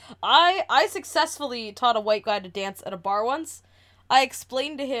I successfully taught a white guy to dance at a bar once. I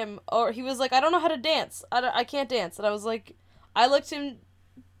explained to him, or he was like, I don't know how to dance. I can't dance. And I was like, I looked him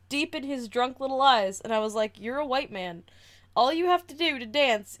deep in his drunk little eyes, and I was like, you're a white man. All you have to do to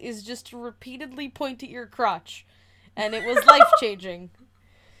dance is just to repeatedly point at your crotch. And it was life-changing.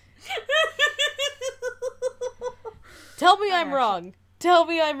 Tell me I'm wrong. Tell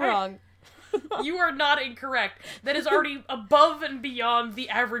me I'm wrong. You are not incorrect. That is already above and beyond the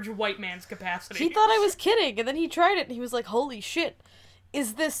average white man's capacity. He thought I was kidding, and then he tried it, and he was like, holy shit,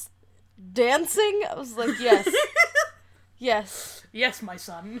 is this dancing? I was like, yes. Yes. Yes, my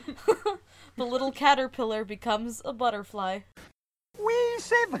son. The little caterpillar becomes a butterfly. Oui,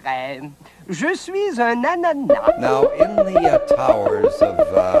 c'est vrai. Je suis un ananas. Now, in the towers of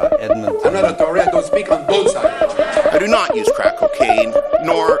Edmonton... I'm not a Tourette. I don't speak on both sides. I do not use crack cocaine,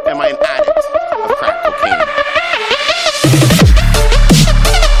 nor am I an addict of crack cocaine.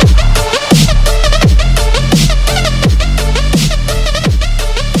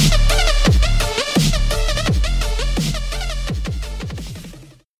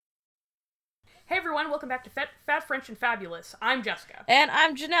 Hey everyone, welcome back to Fat French and Fabulous. I'm Jessica. And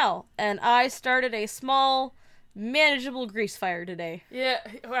I'm Janelle, and I started a small, manageable grease fire today. Yeah,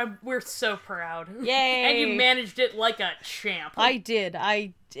 we're so proud. Yay! And you managed it like a champ. I did.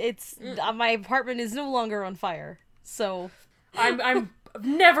 My apartment is no longer on fire, so... I've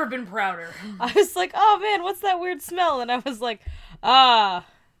never been prouder. I was like, oh man, what's that weird smell? And I was like,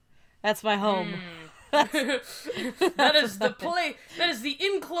 that's my home. That is the that is the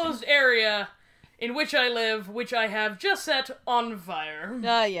enclosed area in which I live, which I have just set on fire.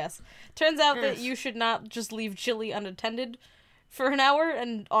 Yes. Turns out that you should not just leave chili unattended for an hour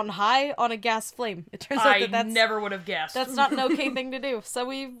and on high on a gas flame. It turns out that's never would have guessed. That's not an okay thing to do. So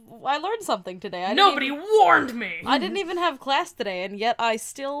I learned something today. Nobody warned me! I didn't even have class today, and yet I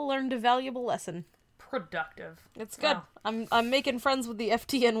still learned a valuable lesson. Productive. It's good. Wow. I'm making friends with the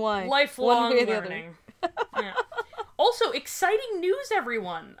FTNY. Lifelong one way or the learning. Yeah. Also, exciting news,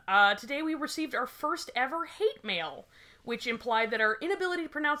 everyone! Today we received our first ever hate mail, which implied that our inability to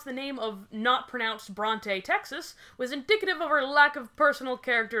pronounce the name of not-pronounced Bronte, Texas, was indicative of our lack of personal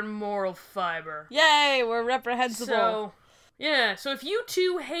character and moral fiber. Yay, we're reprehensible. So if you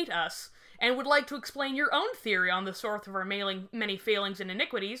too hate us, and would like to explain your own theory on the source of our many failings and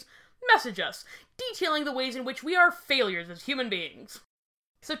iniquities, message us, detailing the ways in which we are failures as human beings.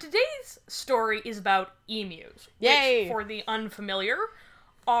 So today's story is about emus, Yay! Which, for the unfamiliar,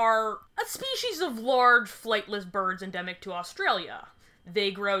 are a species of large flightless birds endemic to Australia.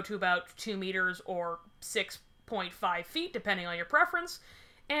 They grow to about 2 meters or 6.5 feet, depending on your preference,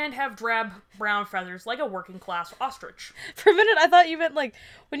 and have drab brown feathers like a working-class ostrich. For a minute, I thought you meant, like,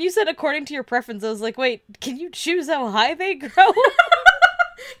 when you said according to your preference, I was like, wait, can you choose how high they grow?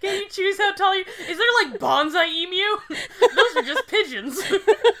 Can you choose how tall you... Is there, like, bonsai emu? Those are just pigeons.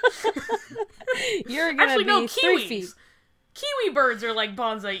 You're gonna be 3 feet. Kiwi birds are like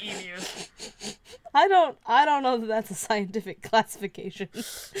bonsai emus. I don't know that that's a scientific classification.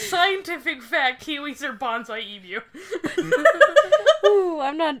 Scientific fact, kiwis are bonsai emu. Ooh,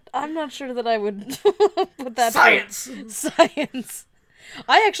 I'm not sure that I would put that Science! Science.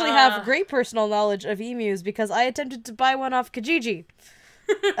 I actually have great personal knowledge of emus because I attempted to buy one off Kijiji.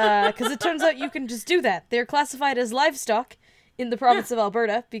 Because it turns out you can just do that. They're classified as livestock in the province of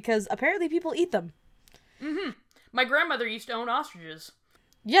Alberta because apparently people eat them. Mm-hmm. My grandmother used to own ostriches.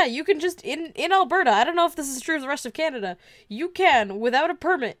 Yeah, you can just, in Alberta, I don't know if this is true of the rest of Canada, you can, without a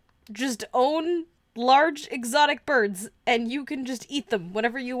permit, just own large exotic birds, and you can just eat them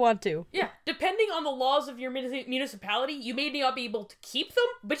whenever you want to. Yeah, depending on the laws of your municipality, you may not be able to keep them,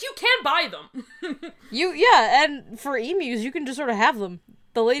 but you can buy them. Yeah, and for emus, you can just sort of have them.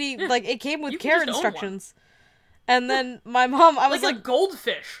 The lady, like, it came with care instructions. And then my mom, I was like... a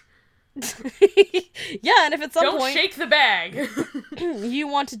goldfish. Yeah, and if at some point... Don't shake the bag. You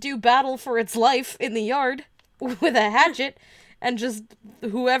want to do battle for its life in the yard with a hatchet, and just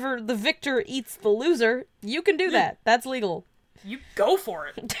whoever the victor eats the loser, you can do that. That's legal. You go for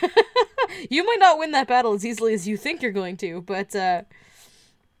it. You might not win that battle as easily as you think you're going to, but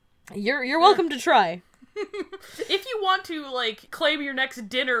you're welcome to try. If you want to, like, claim your next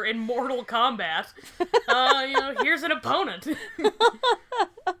dinner in Mortal Kombat, here's an opponent.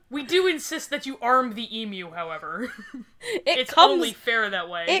 We do insist that you arm the emu, however. It's only fair that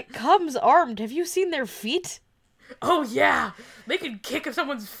way. It comes armed. Have you seen their feet? Oh, yeah! They could kick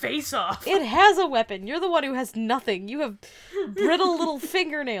someone's face off. It has a weapon. You're the one who has nothing. You have brittle little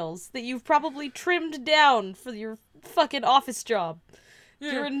fingernails that you've probably trimmed down for your fucking office job.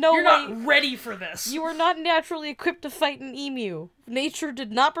 You're in no You're way... not ready for this. You are not naturally equipped to fight an emu. Nature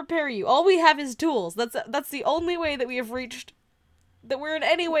did not prepare you. All we have is tools. That's the only way that we have reached... that we're in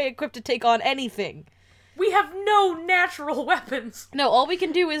any way equipped to take on anything. We have no natural weapons. No, all we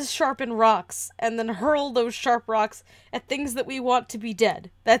can do is sharpen rocks, and then hurl those sharp rocks at things that we want to be dead.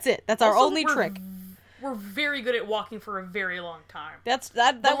 That's it. That's our Also, only trick. We're very good at walking for a very long time. That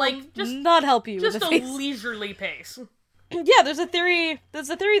But, will like, just- not help you. Just in the a face. leisurely pace. Yeah, there's a theory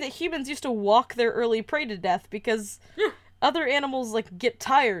that humans used to walk their early prey to death because other animals, like, get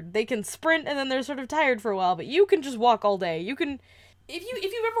tired. They can sprint and then they're sort of tired for a while, but you can just walk all day. You can... If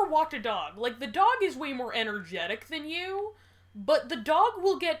you've ever walked a dog, like, the dog is way more energetic than you, but the dog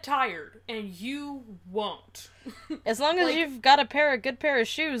will get tired, and you won't. As long as Like- you've got a good pair of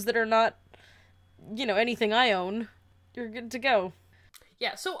shoes that are not, anything I own, you're good to go.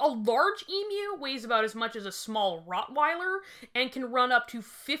 Yeah, so a large emu weighs about as much as a small Rottweiler, and can run up to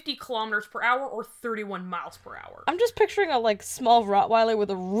 50 kilometers per hour or 31 miles per hour. I'm just picturing a, like, small Rottweiler with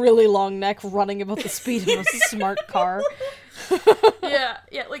a really long neck running about the speed of a smart car. Yeah,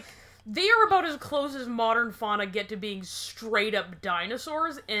 like, they are about as close as modern fauna get to being straight up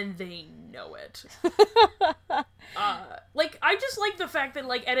dinosaurs, and they know it. Like, I just like the fact that,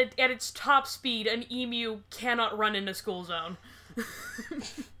 like, at its top speed, an emu cannot run into school zone.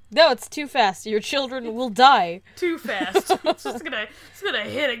 No, it's too fast. Your children will die. Too fast. It's gonna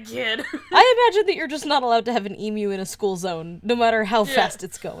hit a kid. I imagine that you're just not allowed to have an emu in a school zone, no matter how fast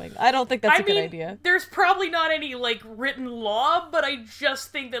it's going. I don't think that's a good idea. There's probably not any, like, written law, but I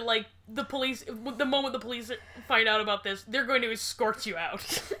just think that, like, the moment the police find out about this, they're going to escort you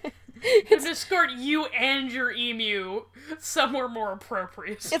out. They're going to escort you and your emu somewhere more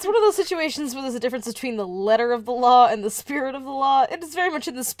appropriate. It's one of those situations where there's a difference between the letter of the law and the spirit of the law. It is very much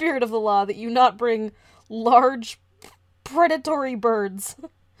in the spirit of the law that you not bring large predatory birds.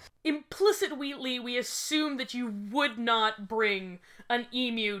 Implicitly, we assume that you would not bring an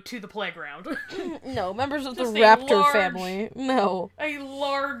emu to the playground. No, members of the Just a raptor large- family. No. A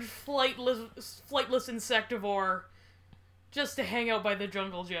large, flightless insectivore just to hang out by the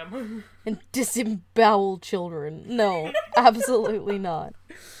jungle gym. And disembowel children. No, absolutely not.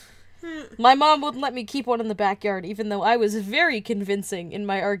 My mom wouldn't let me keep one in the backyard, even though I was very convincing in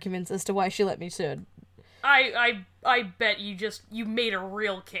my arguments as to why she let me should. I bet you made a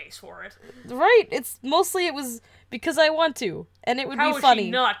real case for it. Right? It was because I want to, and it would How be is funny.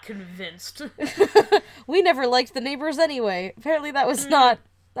 she not convinced? We never liked the neighbors anyway. Apparently that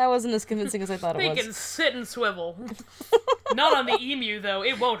wasn't as convincing as I thought They it was. can sit and swivel. Not on the emu, though.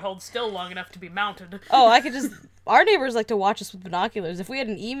 It won't hold still long enough to be mounted. Oh, I could just... Our neighbors like to watch us with binoculars. If we had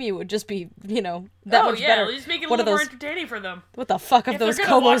an emu, it would just be, that much better. Just make it a One little of more those... entertaining for them. What the fuck have If those they're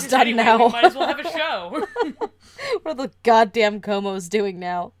gonna watch Comos us done anyway, now? we might as well have a show. What are the goddamn Comos doing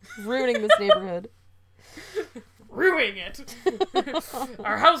now? Ruining this neighborhood. Ruining it.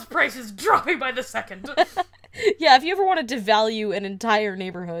 Our house price is dropping by the second. Yeah, if you ever want to devalue an entire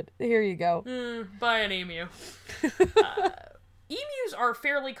neighborhood, here you go. Buy an emu. Emus are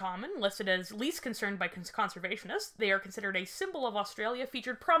fairly common, listed as least concerned by conservationists. They are considered a symbol of Australia,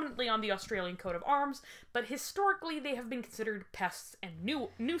 featured prominently on the Australian coat of arms, but historically they have been considered pests and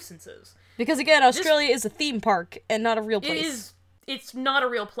nuisances. Because again, Australia is a theme park and not a real place. It's not a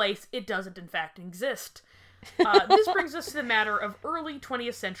real place. It doesn't, in fact, exist. This brings us to the matter of early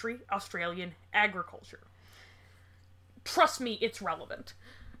 20th century Australian agriculture. Trust me, it's relevant.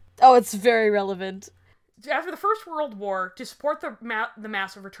 Oh, it's very relevant. After the First World War, to support the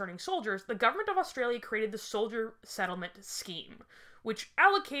mass of returning soldiers, the government of Australia created the Soldier Settlement Scheme, which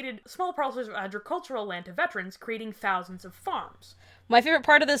allocated small parcels of agricultural land to veterans, creating thousands of farms. My favorite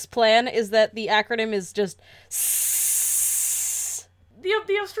part of this plan is that the acronym is just The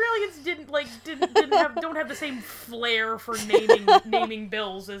Australians don't have the same flair for naming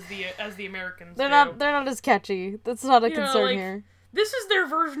bills as the Americans. They're do. not as catchy. That's not a concern like, here. This is their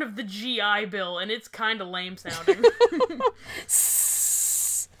version of the GI Bill, and it's kind of lame sounding.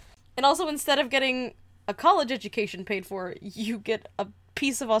 And also, instead of getting a college education paid for, you get a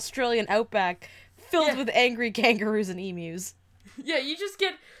piece of Australian outback filled with angry kangaroos and emus. Yeah, you just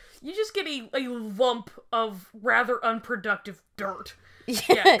get a lump of rather unproductive dirt.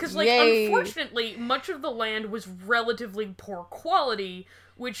 Yeah, because unfortunately, much of the land was relatively poor quality,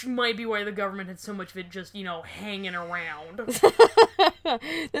 which might be why the government had so much of it just, hanging around.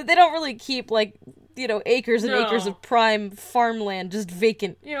 They don't really keep, acres and acres of prime farmland just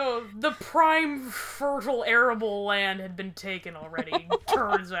vacant. The prime fertile arable land had been taken already,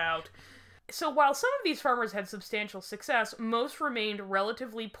 turns out. So while some of these farmers had substantial success, most remained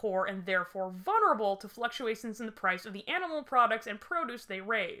relatively poor and therefore vulnerable to fluctuations in the price of the animal products and produce they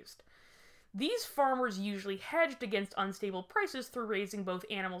raised. These farmers usually hedged against unstable prices through raising both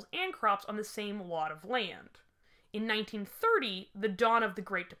animals and crops on the same lot of land. In 1930, the dawn of the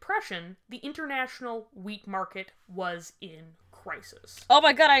Great Depression, the international wheat market was in crisis. Oh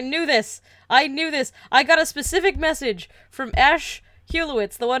my god, I knew this! I got a specific message from Ash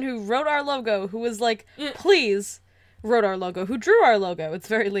Hulowitz, the one who wrote our logo, who was like, please, wrote our logo, who drew our logo, it's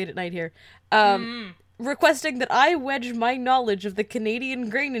very late at night here, requesting that I wedge my knowledge of the Canadian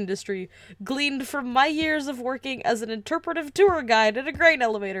grain industry, gleaned from my years of working as an interpretive tour guide at a grain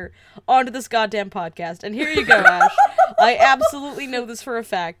elevator, onto this goddamn podcast. And here you go, Ash. I absolutely know this for a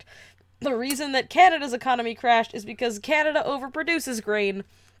fact. The reason that Canada's economy crashed is because Canada overproduces grain.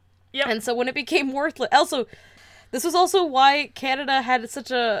 Yep. And so when it became worthless... Also, this was also why Canada had such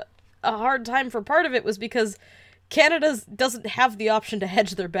a hard time for part of it, was because Canada doesn't have the option to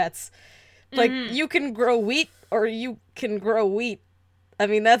hedge their bets. Like, you can grow wheat, or you can grow wheat. I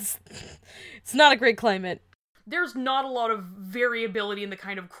mean, it's not a great climate. There's not a lot of variability in the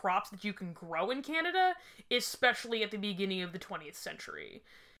kind of crops that you can grow in Canada, especially at the beginning of the 20th century.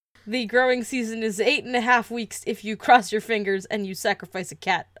 The growing season is 8.5 weeks if you cross your fingers and you sacrifice a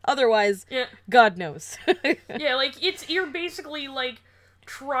cat. Otherwise, God knows. Yeah, like, you're basically, like,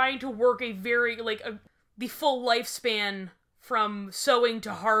 trying to work the full lifespan from sowing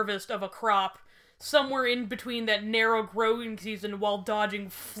to harvest of a crop, somewhere in between that narrow growing season while dodging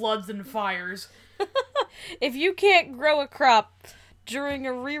floods and fires. If you can't grow a crop during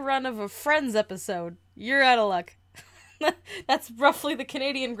a rerun of a Friends episode, you're out of luck. That's roughly the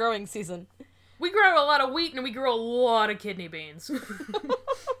Canadian growing season. We grow a lot of wheat and we grow a lot of kidney beans.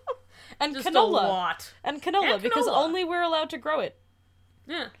 And Just canola. a lot. And canola, because only we're allowed to grow it.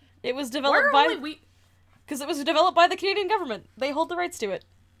 Yeah. It was developed by... wheat? Because it was developed by the Canadian government. They hold the rights to it.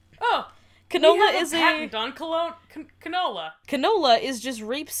 Oh. Canola is a patent on canola. Canola is just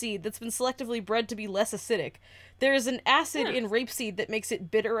rapeseed that's been selectively bred to be less acidic. There is an acid in rapeseed that makes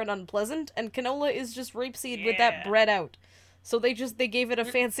it bitter and unpleasant, and canola is just rapeseed with that bred out. So they gave it a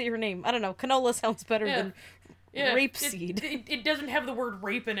fancier name. I don't know. Canola sounds better than rapeseed. It doesn't have the word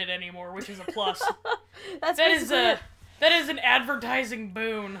rape in it anymore, which is a plus. That is an advertising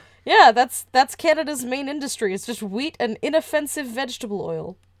boon. Yeah, that's Canada's main industry. It's just wheat and inoffensive vegetable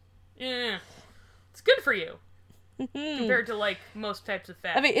oil. Yeah. It's good for you. Compared to, like, most types of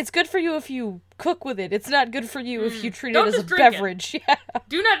fat. I mean, it's good for you if you cook with it. It's not good for you if you treat Don't it as a just drink beverage. it. Yeah.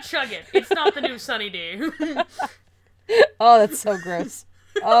 Do not chug it. It's not the new Sunny D. Oh, that's so gross.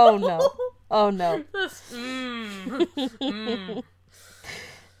 Oh, no. Oh, no.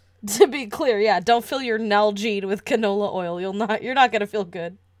 To be clear, yeah, don't fill your Nalgene with canola oil. You're not gonna feel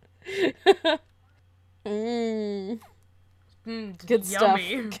good. Good stuff.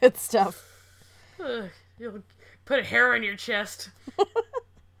 Yummy. Good stuff. You'll put a hair on your chest.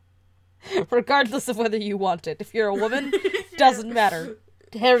 Regardless of whether you want it. If you're a woman, doesn't matter.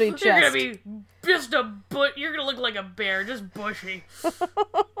 Hairy chest. You're gonna be just you're gonna look like a bear, just bushy.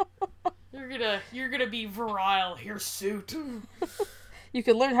 You're gonna be virile, hirsute. You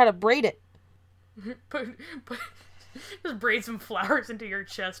can learn how to braid it. Just braid some flowers into your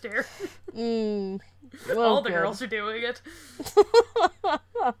chest hair. All the girls are doing it.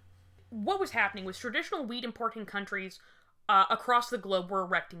 What was happening was traditional wheat importing countries across the globe were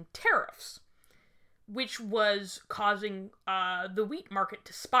erecting tariffs, which was causing the wheat market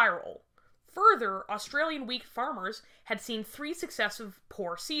to spiral. Further, Australian wheat farmers had seen 3 successive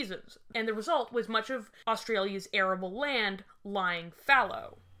poor seasons, and the result was much of Australia's arable land lying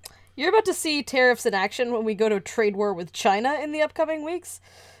fallow. You're about to see tariffs in action when we go to a trade war with China in the upcoming weeks.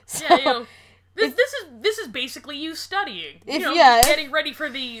 So, yeah, this is basically you studying. Getting ready for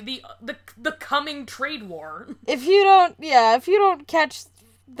the coming trade war. If you don't catch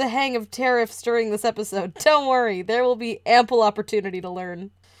the hang of tariffs during this episode, don't worry, there will be ample opportunity to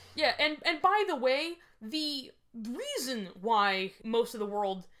learn. Yeah, and by the way, the reason why most of the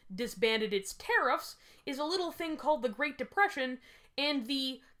world disbanded its tariffs is a little thing called the Great Depression and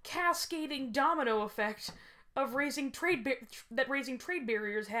the cascading domino effect of raising trade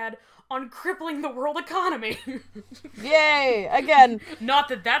barriers had on crippling the world economy. Yay! Again. Not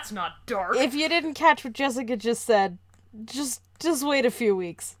that that's not dark. If you didn't catch what Jessica just said, just wait a few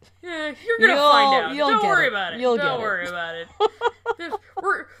weeks. Yeah, you're gonna find out. Don't worry about it. Don't worry about it.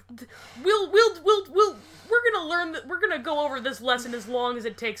 We're gonna learn that. We're gonna go over this lesson as long as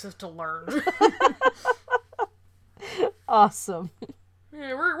it takes us to learn. Awesome.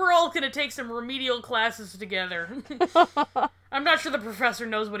 Yeah, we're all gonna take some remedial classes together. I'm not sure the professor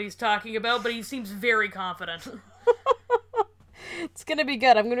knows what he's talking about, but he seems very confident. It's gonna be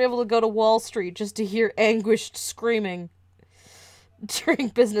good. I'm gonna be able to go to Wall Street just to hear anguished screaming during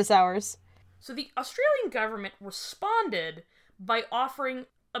business hours. So the Australian government responded by offering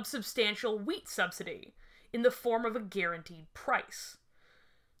a substantial wheat subsidy in the form of a guaranteed price.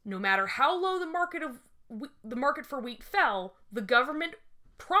 No matter how low the market for wheat fell, the government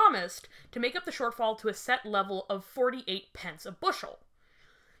promised to make up the shortfall to a set level of 48 pence a bushel.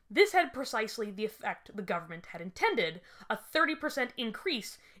 This had precisely the effect the government had intended, a 30%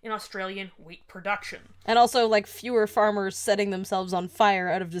 increase in Australian wheat production. And also, like, fewer farmers setting themselves on fire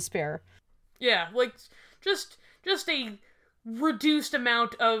out of despair. Yeah, like, just a reduced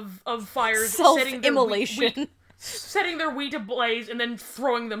amount of fires self-immolation. setting their wheat ablaze and then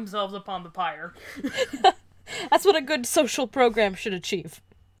throwing themselves upon the pyre. That's what a good social program should achieve.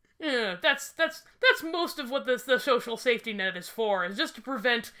 Yeah, that's most of what the social safety net is for, is just to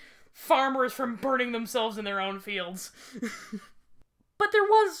prevent farmers from burning themselves in their own fields. But there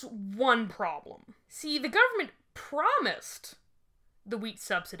was one problem. See, the government promised the wheat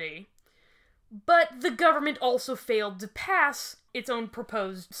subsidy, but the government also failed to pass its own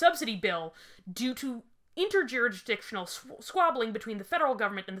proposed subsidy bill due to interjurisdictional squabbling between the federal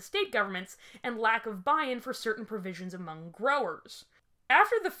government and the state governments and lack of buy-in for certain provisions among growers.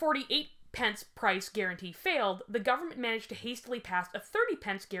 After the 48 pence price guarantee failed, the government managed to hastily pass a 30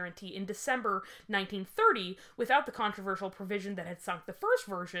 pence guarantee in December 1930 without the controversial provision that had sunk the first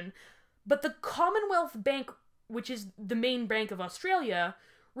version, but the Commonwealth Bank, which is the main bank of Australia,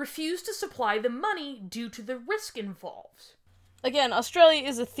 refused to supply the money due to the risk involved. Again, Australia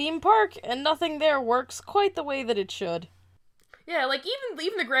is a theme park, and nothing there works quite the way that it should. Yeah, like,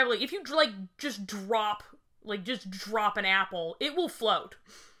 even the gravity, if you, like, just drop an apple, it will float.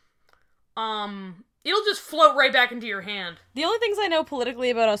 It'll just float right back into your hand. The only things I know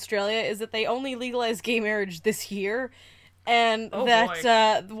politically about Australia is that they only legalized gay marriage this year, and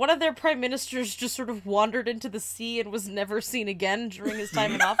one of their prime ministers just sort of wandered into the sea and was never seen again during his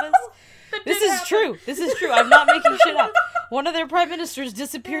time in office. This is true. This is true. I'm not making shit up. One of their prime ministers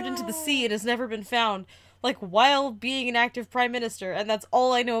disappeared into the sea and has never been found, like, while being an active prime minister, and that's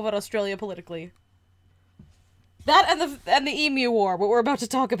all I know about Australia politically. That and the Emu War, what we're about to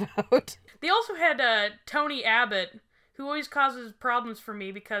talk about. They also had Tony Abbott, who always causes problems for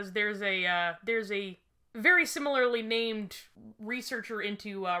me because there's a very similarly named researcher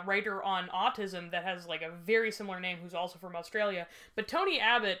into writer on autism that has, like, a very similar name who's also from Australia. But Tony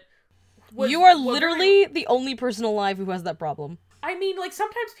Abbott You are literally the only person alive who has that problem. I mean, like,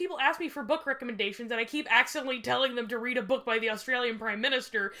 sometimes people ask me for book recommendations and I keep accidentally telling them to read a book by the Australian Prime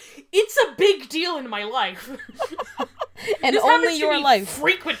Minister. It's a big deal in my life. And only your life.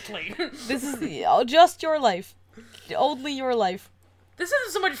 Frequently. This is just your life. Only your life. This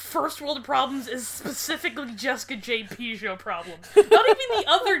isn't so much first world problems as specifically Jessica J. Peugeot problems. Not even the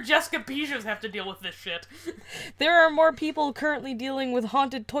other Jessica Peugeots have to deal with this shit. There are more people currently dealing with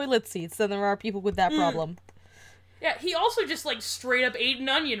haunted toilet seats than there are people with that problem. Yeah, he also just, like, straight up ate an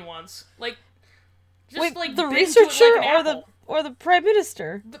onion once. Like, just, wait, like, the bit researcher into it like an or the prime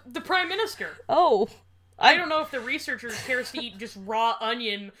minister? The prime minister. Oh. I don't know if the researcher cares to eat just raw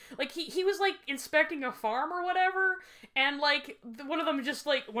onion. Like, he was, like, inspecting a farm or whatever, and, like, one of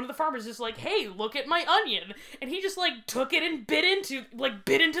the farmers just like, hey, look at my onion. And he just, like, took it and bit into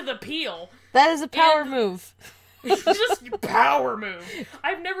the peel. That is a power move. It's just power move.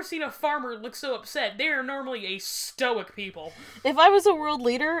 I've never seen a farmer look so upset. They are normally a stoic people. If I was a world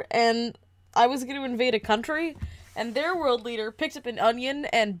leader and I was going to invade a country, and their world leader picked up an onion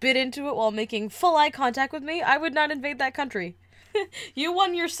and bit into it while making full eye contact with me, I would not invade that country. You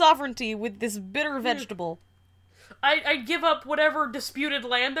won your sovereignty with this bitter vegetable. I'd give up whatever disputed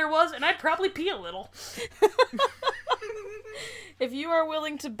land there was, and I'd probably pee a little. If you are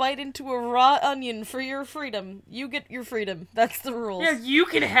willing to bite into a raw onion for your freedom, you get your freedom. That's the rules. Yeah, you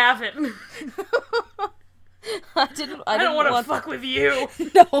can have it. I don't want to fuck with you.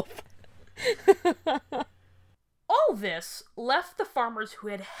 No. All this left the farmers who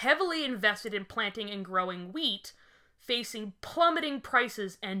had heavily invested in planting and growing wheat facing plummeting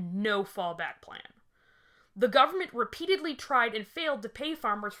prices and no fallback plan. The government repeatedly tried and failed to pay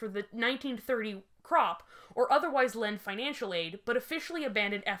farmers for the 1930 crop or otherwise lend financial aid, but officially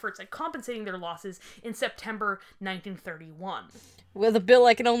abandoned efforts at compensating their losses in September 1931. Well, the bill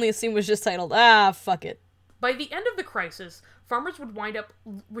I can only assume was just titled, fuck it. By the end of the crisis, farmers would wind up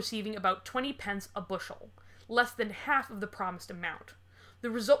receiving about 20 pence a bushel, less than half of the promised amount.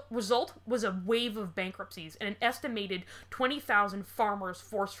 The result was a wave of bankruptcies and an estimated 20,000 farmers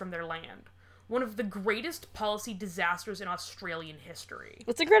forced from their land. one of the greatest policy disasters in Australian history.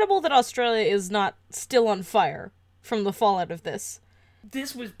 It's incredible that Australia is not still on fire from the fallout of this.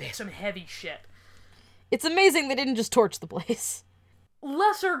 This was some heavy shit. It's amazing they didn't just torch the place.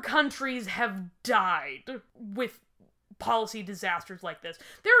 Lesser countries have died with policy disasters like this.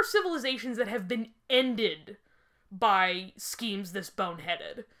 There are civilizations that have been ended by schemes this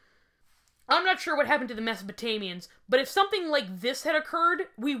boneheaded. I'm not sure what happened to the Mesopotamians, but if something like this had occurred,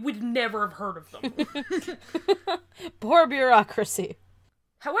 we would never have heard of them. Poor bureaucracy.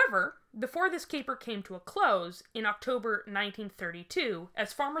 However, before this caper came to a close, in October 1932,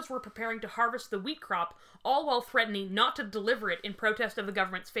 as farmers were preparing to harvest the wheat crop, all while threatening not to deliver it in protest of the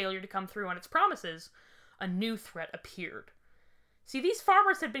government's failure to come through on its promises, a new threat appeared. See, these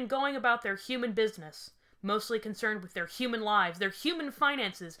farmers had been going about their human business, mostly concerned with their human lives, their human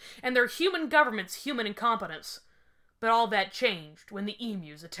finances, and their human government's human incompetence. But all that changed when the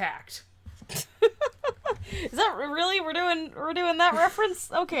emus attacked. Is that really? We're doing that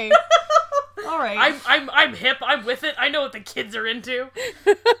reference? Okay. All right. I'm hip. I'm with it. I know what the kids are into.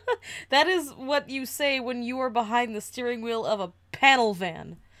 That is what you say when you are behind the steering wheel of a panel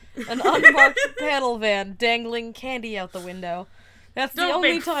van. An unmarked panel van dangling candy out the window. That's the Don't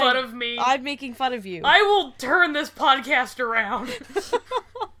only make time fun of me. I'm making fun of you. I will turn this podcast around.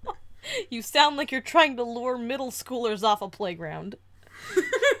 You sound like you're trying to lure middle schoolers off a playground.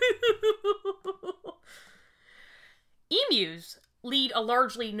 Emus lead a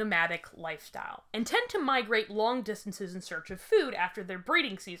largely nomadic lifestyle and tend to migrate long distances in search of food after their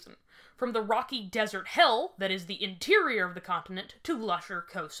breeding season, from the rocky desert hell that is the interior of the continent to lusher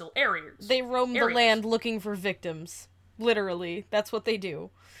coastal areas. They roam the land looking for victims. Literally, that's what they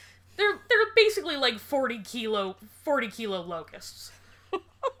do. They're basically like 40 kilo locusts.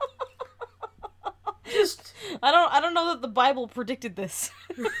 Just I don't know that the Bible predicted this.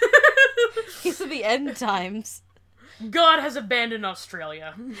 These are the end times. God has abandoned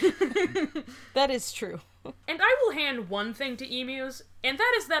Australia. That is true. And I will hand one thing to emus, and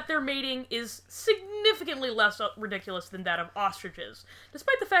that is that their mating is significantly less ridiculous than that of ostriches,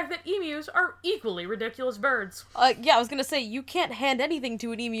 despite the fact that emus are equally ridiculous birds. Yeah, I was gonna say, you can't hand anything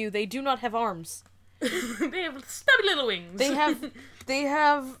to an emu. They do not have arms. They have stubby little wings. They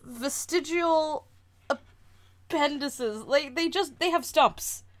have vestigial appendices. Like, they have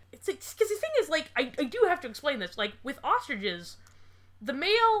stumps. It's because the thing is, like, I do have to explain this. Like, with ostriches, the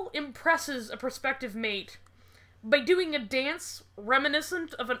male impresses a prospective mate by doing a dance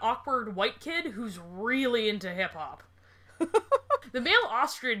reminiscent of an awkward white kid who's really into hip-hop. The male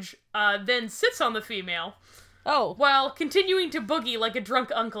ostrich then sits on the female while continuing to boogie like a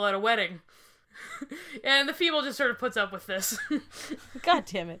drunk uncle at a wedding. And the female just sort of puts up with this. God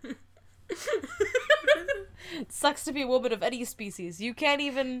damn it. It sucks to be a woman of any species. You can't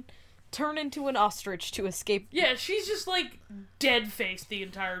even turn into an ostrich to escape. Yeah, she's just, like, dead-faced the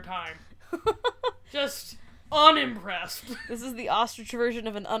entire time. Just unimpressed. This is the ostrich version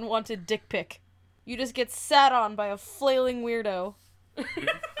of an unwanted dick pic. You just get sat on by a flailing weirdo.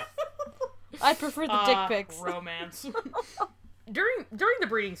 I prefer the dick pics. Romance. During the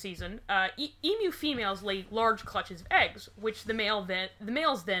breeding season, emu females lay large clutches of eggs, which the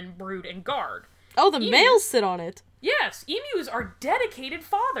males then brood and guard. Oh, the males sit on it. Yes, emus are dedicated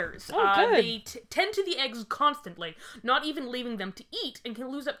fathers. Oh, good. They tend to the eggs constantly, not even leaving them to eat, and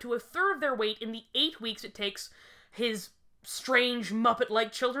can lose up to a third of their weight in the 8 weeks it takes his strange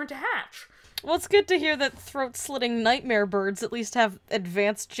Muppet-like children to hatch. Well, it's good to hear that throat-slitting nightmare birds at least have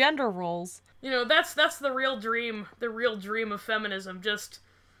advanced gender roles. You know, that's the real dream of feminism, just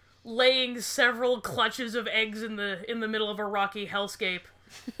laying several clutches of eggs in the middle of a rocky hellscape.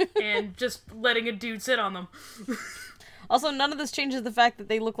 And just letting a dude sit on them. Also, none of this changes the fact that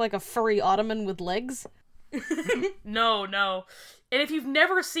they look like a furry ottoman with legs. No. And if you've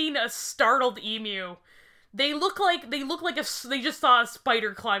never seen a startled emu, they look like they just saw a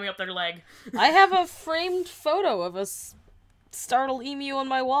spider climbing up their leg. I have a framed photo of a startled emu on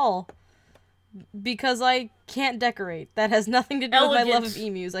my wall. Because I can't decorate. That has nothing to do with my love of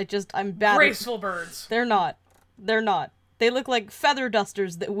emus. I'm bad graceful birds. They're not. They look like feather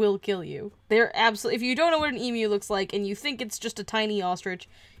dusters that will kill you. They're absolutely... If you don't know what an emu looks like, and you think it's just a tiny ostrich,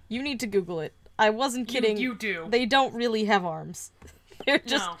 you need to Google it. I wasn't kidding. You do. They don't really have arms. They're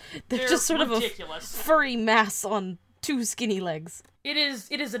just sort ridiculous. Of a furry mass on two skinny legs. It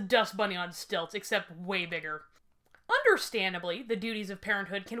is a dust bunny on stilts, except way bigger. Understandably, the duties of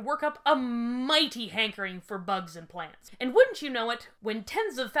parenthood can work up a mighty hankering for bugs and plants. And wouldn't you know it, when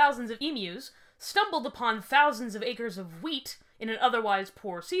tens of thousands of emus stumbled upon thousands of acres of wheat in an otherwise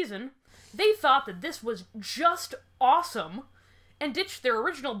poor season, they thought that this was just awesome, and ditched their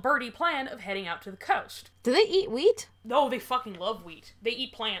original birdie plan of heading out to the coast. Do they eat wheat? No, they fucking love wheat. They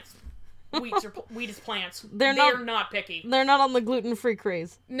eat plants. Wheat is plants. They're not picky. They're not on the gluten-free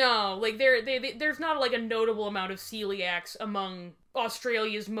craze. No, like there's not like a notable amount of celiacs among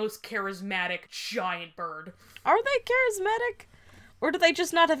Australia's most charismatic giant bird. Are they charismatic? Or do they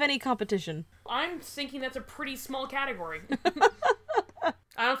just not have any competition? I'm thinking that's a pretty small category.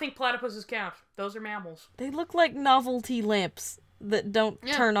 I don't think platypuses count. Those are mammals. They look like novelty lamps that don't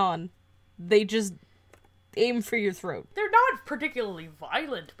turn on. They just aim for your throat. They're not particularly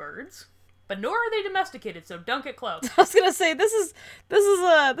violent birds, but nor are they domesticated, so don't get close. I was gonna say this is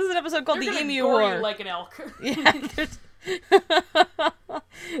an episode called They're the gonna Emu gore War. you like an elk. Yeah,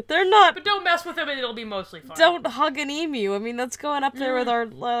 they're not. But don't mess with them and it'll be mostly fine. Don't hug an emu. I mean, that's going up there with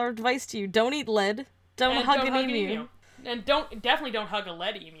our advice to you. Don't eat lead. Don't hug an emu. And definitely don't hug a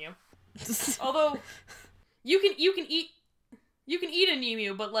lead emu. Although you can eat an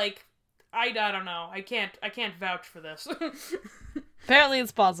emu, but like I don't know. I can't vouch for this. Apparently,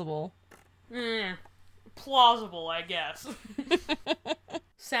 it's possible. Plausible, I guess.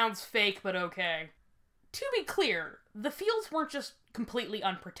 Sounds fake, but okay. To be clear, the fields weren't just completely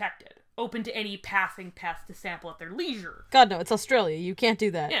unprotected, open to any passing pest to sample at their leisure. God, no, it's Australia. You can't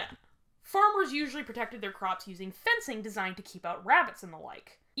do that. Yeah. Farmers usually protected their crops using fencing designed to keep out rabbits and the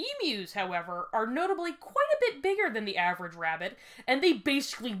like. Emus, however, are notably quite a bit bigger than the average rabbit, and they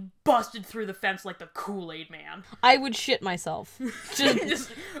basically busted through the fence like the Kool-Aid Man. I would shit myself.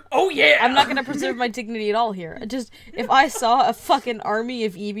 Oh yeah! I'm not gonna preserve my dignity at all here. Just, if I saw a fucking army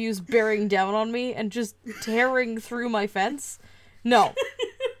of emus bearing down on me and just tearing through my fence, no.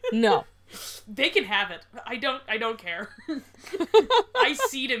 No. They can have it. I don't care. I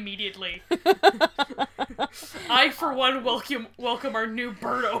cede immediately. I, for one, welcome our new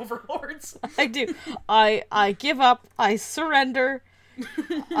bird overlords. I do. I give up. I surrender.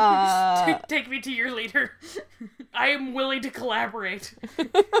 Take me to your leader. I am willing to collaborate.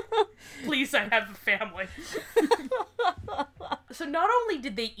 Please, I have a family. So not only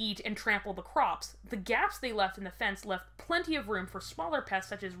did they eat and trample the crops, the gaps they left in the fence left plenty of room for smaller pests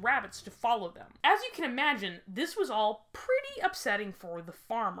such as rabbits to follow them. As you can imagine, this was all pretty upsetting for the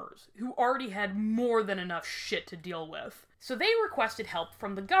farmers, who already had more than enough shit to deal with. So they requested help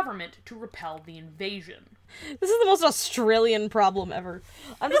from the government to repel the invasion. This is the most Australian problem ever.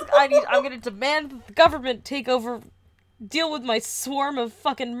 I'm gonna demand that the government take over, deal with my swarm of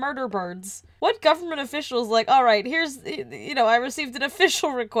fucking murder birds. What government official's like, alright, here's, I received an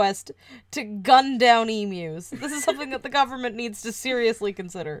official request to gun down emus. This is something that the government needs to seriously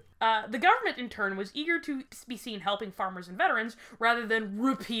consider. The government, in turn, was eager to be seen helping farmers and veterans rather than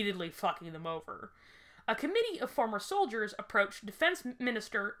repeatedly fucking them over. A committee of former soldiers approached Defense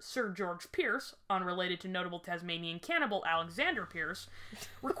Minister Sir George Pearce, unrelated to notable Tasmanian cannibal Alexander Pearce,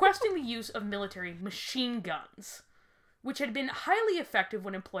 requesting the use of military machine guns, which had been highly effective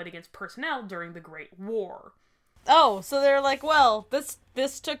when employed against personnel during the Great War. Oh, so they're like, well,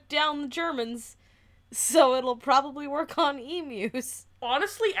 this took down the Germans, so it'll probably work on emus.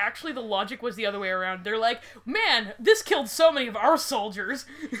 Honestly, actually, the logic was the other way around. They're like, man, this killed so many of our soldiers.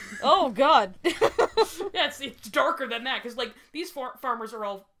 Oh, God. Yeah, it's darker than that, because, like, these farmers are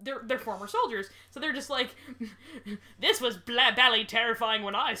all, they're former soldiers, so they're just like, this was bally terrifying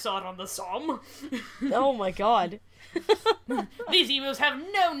when I saw it on the Somme. Oh, my God. These emus have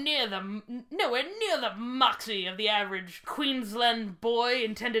nowhere near the moxie of the average Queensland boy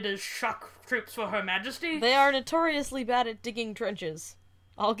intended as shock troops for Her Majesty. They are notoriously bad at digging trenches.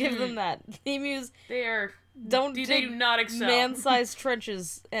 I'll give them that. Emus they don't do dig not excel. man-sized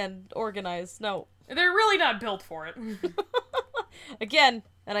trenches and organize. No. They're really not built for it. Again,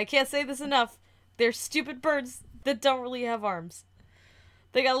 and I can't say this enough, they're stupid birds that don't really have arms.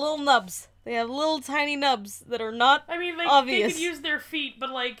 They got little nubs. They have little tiny nubs that are not obvious. They could use their feet,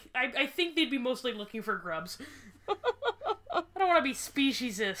 but, like, I think they'd be mostly looking for grubs. I don't want to be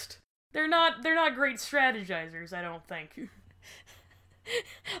speciesist. They're not great strategizers, I don't think.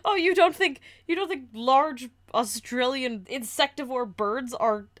 Oh, you don't think large Australian insectivore birds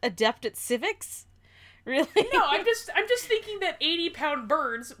are adept at civics? Really? No, I'm just thinking that 80-pound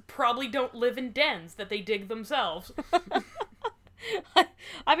birds probably don't live in dens that they dig themselves.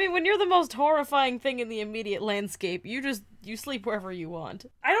 I mean, when you're the most horrifying thing in the immediate landscape, you sleep wherever you want.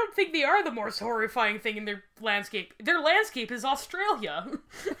 I don't think they are the most horrifying thing in their landscape. Their landscape is Australia.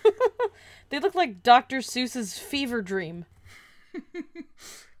 They look like Dr. Seuss's fever dream.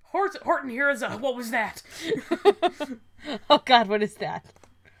 Horton Hears what was that? Oh God, what is that?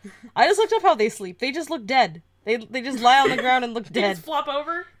 I just looked up how they sleep. They just look dead. They just lie on the ground and look dead. They just flop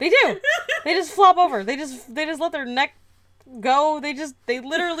over? They do. They just flop over. They just let their neck go. They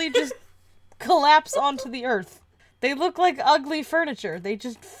literally just collapse onto the earth. They look like ugly furniture. They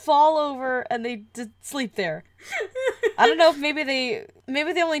just fall over and they just sleep there. I don't know if maybe they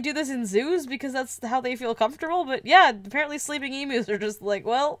only do this in zoos because that's how they feel comfortable, but yeah, apparently sleeping emus are just like,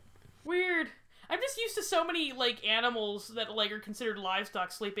 well... Weird. I'm just used to so many, like, animals that, like, are considered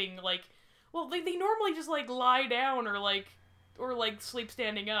livestock sleeping, like... Well, they normally just, like, lie down or sleep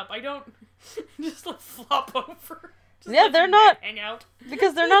standing up. I don't just, like, flop over. Just Yeah, they're not... hang out.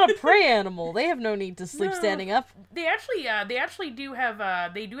 Because they're not a prey animal. They have no need to sleep standing up. They actually do have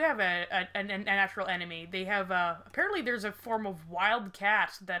a natural enemy. They have apparently there's a form of wild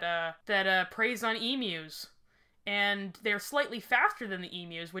cat that preys on emus, and they're slightly faster than the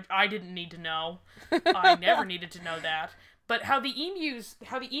emus, which I didn't need to know. I never needed to know that. But how the emus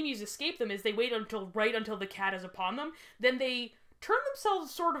escape them is they wait until the cat is upon them, then they turn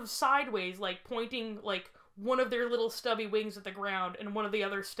themselves sort of sideways, like pointing like one of their little stubby wings at the ground and one of the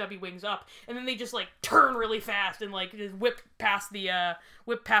other stubby wings up, and then they just like turn really fast and like just whip past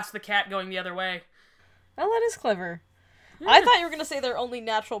the cat going the other way. Well, that is clever. I thought you were gonna say their only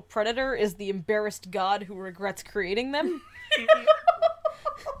natural predator is the embarrassed god who regrets creating them.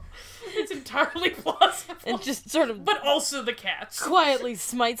 It's entirely plausible. And just sort of but also the cats. quietly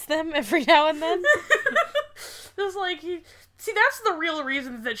smites them every now and then. It's like see, that's the real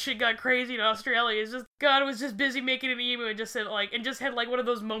reason that shit got crazy in Australia. Is just God was just busy making an emu and just said had one of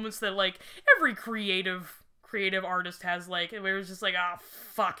those moments that like every creative artist has, like, where it was just like, ah,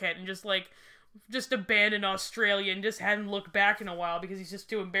 fuck it, and just abandoned Australia and just hadn't looked back in a while because he's just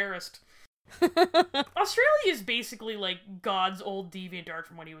too embarrassed. Australia is basically like God's old DeviantArt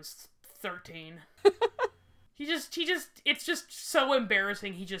from when he was 13. It's just so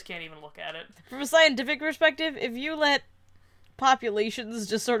embarrassing he just can't even look at it. From a scientific perspective, if you let populations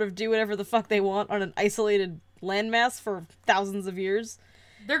just sort of do whatever the fuck they want on an isolated landmass for thousands of years,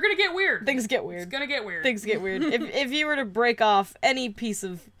 they're gonna get weird. things get weird. It's gonna get weird. Things get weird. If you were to break off any piece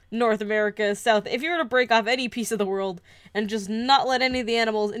of North America, if you were to break off any piece of the world and just not let any of the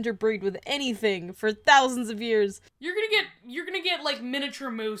animals interbreed with anything for thousands of years, you're gonna get like miniature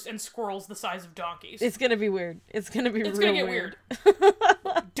moose and squirrels the size of donkeys. it's gonna be weird. It's gonna gonna get weird.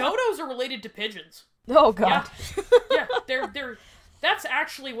 Dodos are related to pigeons. Oh god. Yeah, they're that's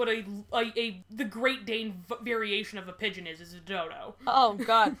actually what the Great Dane variation of a pigeon is a dodo. Oh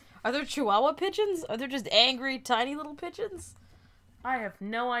god. Are there Chihuahua pigeons? Are there just angry, tiny little pigeons? I have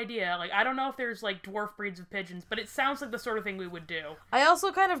no idea. Like, I don't know if there's, like, dwarf breeds of pigeons, but it sounds like the sort of thing we would do. I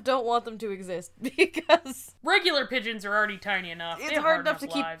also kind of don't want them to exist, because regular pigeons are already tiny enough. it's hard enough to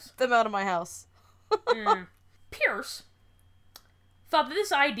lives. keep them out of my house. Pierce thought that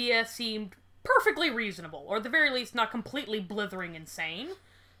this idea seemed perfectly reasonable, or at the very least not completely blithering insane.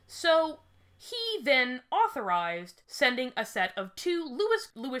 So he then authorized sending a set of 2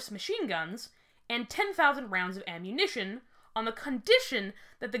 Lewis machine guns and 10,000 rounds of ammunition on the condition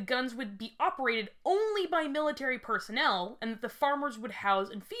that the guns would be operated only by military personnel and that the farmers would house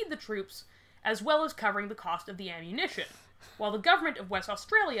and feed the troops, as well as covering the cost of the ammunition, while the government of West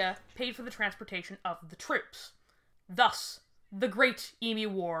Australia paid for the transportation of the troops. Thus, the Great Emu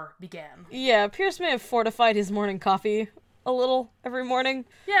War began. Yeah, Pierce may have fortified his morning coffee a little every morning.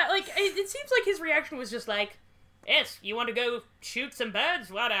 Yeah, like, it seems like his reaction was just like, yes, you want to go shoot some birds?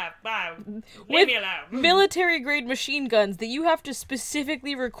 What leave me alone. Military-grade machine guns that you have to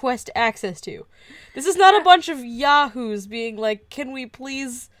specifically request access to. This is not a bunch of yahoos being like, can we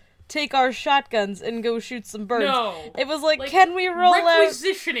please take our shotguns and go shoot some birds? No. It was like, can we roll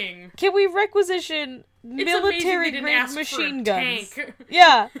requisitioning. Can we requisition military-grade machine guns? Tank.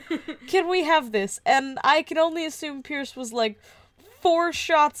 Yeah. Can we have this? And I can only assume Pierce was like 4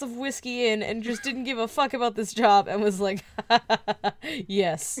 shots of whiskey in and just didn't give a fuck about this job and was like,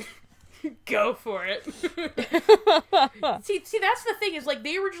 yes. Go for it. see, that's the thing, is like,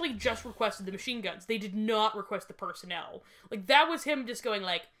 they originally just requested the machine guns. They did not request the personnel. Like, that was him just going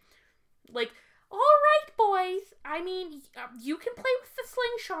like, all right, boys. I mean, you can play with the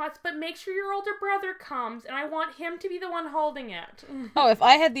slingshots, but make sure your older brother comes, and I want him to be the one holding it. Oh, if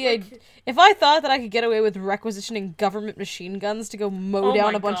I had if I thought that I could get away with requisitioning government machine guns to go mow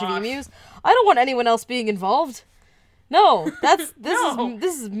down a bunch of emus, I don't want anyone else being involved. No, this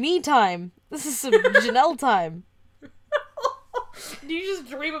is me time. This is some Janelle time. Do you just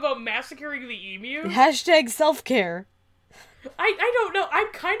dream about massacring the emu? Hashtag self-care. I don't know. I'm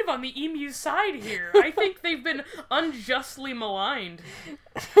kind of on the emu's side here. I think they've been unjustly maligned.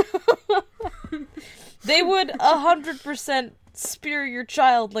 They would 100% spear your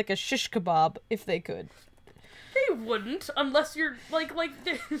child like a shish kebab if they could. They wouldn't, unless you're like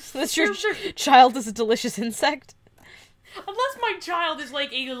Unless your child is a delicious insect. Unless my child is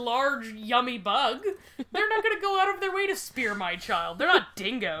like a large, yummy bug, they're not gonna go out of their way to spear my child. They're not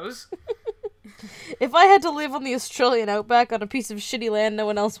dingoes. If I had to live on the Australian outback on a piece of shitty land no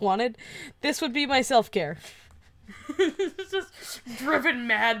one else wanted, this would be my self-care. Just driven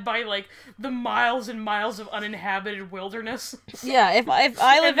mad by, like, the miles and miles of uninhabited wilderness. Yeah, if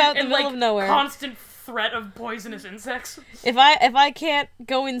I live out in the middle like, of nowhere, constant threat of poisonous insects. if I can't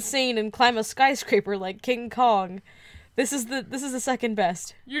go insane and climb a skyscraper like King Kong, this is the second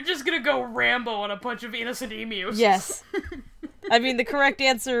best. You're just gonna go Rambo on a bunch of innocent emus. Yes. I mean, the correct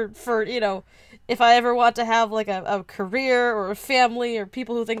answer for, if I ever want to have, like, a career or a family or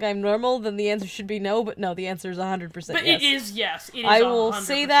people who think I'm normal, then the answer should be no, but no, the answer is 100% But yes. it is yes. It is I will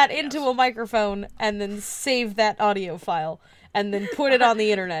say that 100% into yes. a microphone and then save that audio file and then put it on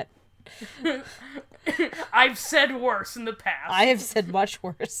the internet. I've said worse in the past. I have said much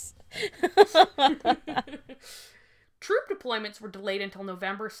worse. Troop deployments were delayed until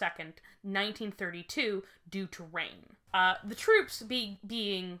November 2nd, 1932, due to rain. The troops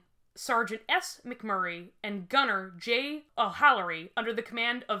being Sergeant S. McMurray and Gunner J. O'Hallery under the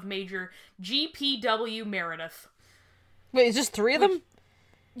command of Major G.P.W. Meredith. Wait, it's just three of them?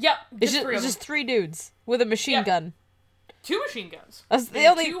 Yep, It's three of just them. three dudes with a machine gun. 2 machine guns. They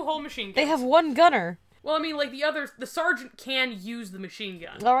only- 2 whole machine guns. They have one gunner. Well, I mean, like, the sergeant can use the machine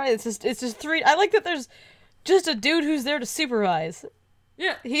gun. Alright, it's just three. I like that there's just a dude who's there to supervise.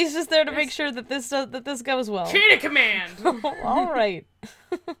 Yeah. He's just there to make sure that this goes well. Chain of command! Alright.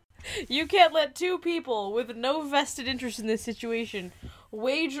 You can't let two people with no vested interest in this situation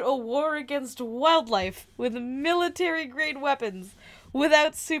wage a war against wildlife with military-grade weapons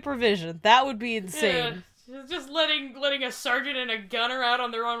without supervision. That would be insane. Yeah, just letting a sergeant and a gunner out on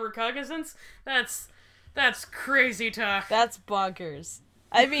their own recognizance? That's crazy talk. That's bonkers.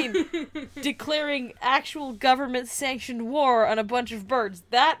 I mean, declaring actual government-sanctioned war on a bunch of birds,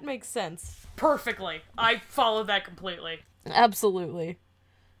 that makes sense. Perfectly. I follow that completely. Absolutely.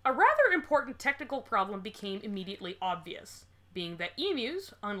 A rather important technical problem became immediately obvious, being that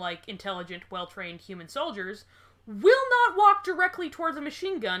emus, unlike intelligent, well-trained human soldiers, will not walk directly towards a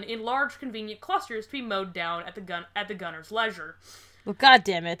machine gun in large, convenient clusters to be mowed down at the gunner's leisure. Well,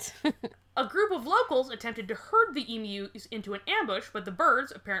 goddammit. A group of locals attempted to herd the emus into an ambush, but the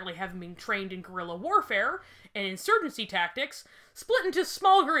birds, apparently having been trained in guerrilla warfare and insurgency tactics, split into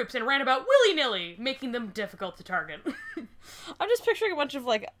small groups and ran about willy-nilly, making them difficult to target. I'm just picturing a bunch of,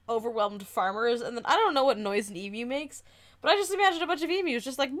 like, overwhelmed farmers, and then I don't know what noise an emu makes, but I just imagine a bunch of emus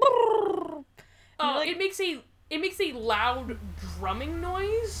just like... Oh, like, it makes a loud drumming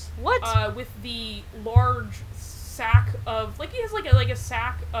noise. What? With the large sack of, like, it has like a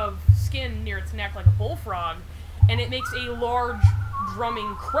sack of skin near its neck like a bullfrog, and it makes a large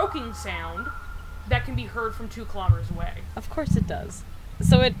drumming croaking sound that can be heard from 2 kilometers away. Of course it does.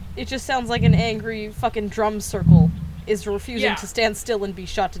 So it just sounds like an angry fucking drum circle is refusing to stand still and be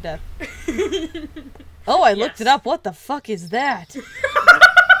shot to death. Oh, I looked it up. What the fuck is that?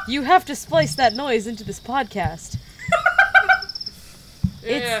 You have to splice that noise into this podcast.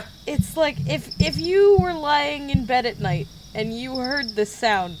 Yeah. It's like if you were lying in bed at night and you heard this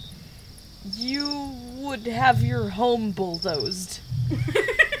sound, you would have your home bulldozed.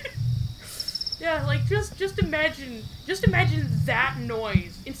 Yeah, like just imagine that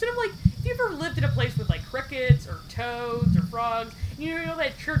noise. Instead of, like, if you ever lived in a place with, like, crickets or toads or frogs, you know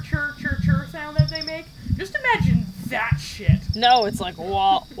that chirr chirr chirr chirr sound that they make? Just imagine that shit. No, it's like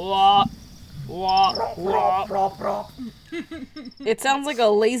wah wah wah wah. It sounds like a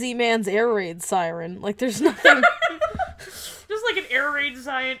lazy man's air raid siren. Like there's nothing. Just like an air raid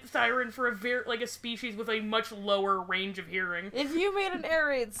siren for a species with a much lower range of hearing. If you made an air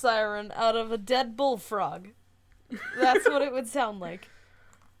raid siren out of a dead bullfrog, that's what it would sound like.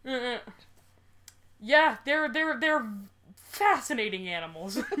 Yeah, they're fascinating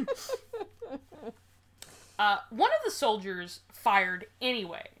animals. One of the soldiers fired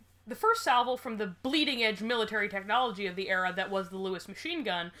anyway. The first salvo from the bleeding-edge military technology of the era that was the Lewis machine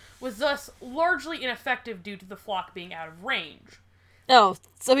gun was thus largely ineffective due to the flock being out of range. Oh,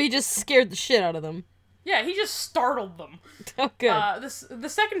 so he just scared the shit out of them. Yeah, he just startled them. Oh, good. The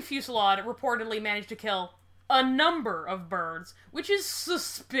second fusillade reportedly managed to kill a number of birds, which is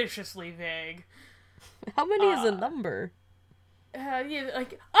suspiciously vague. How many is a number? Yeah,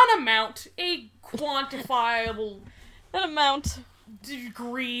 like, an amount, a quantifiable An amount.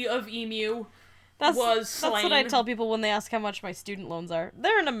 degree of emu was slain. That's what I tell people when they ask how much my student loans are.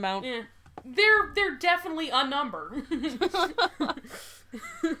 They're an amount. Yeah. They're definitely a number.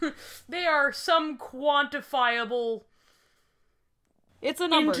 They are some quantifiable It's a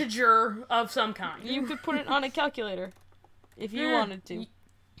number. integer of some kind. You could put it on a calculator. if you wanted to.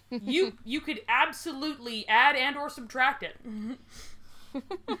 You could absolutely add and or subtract it. In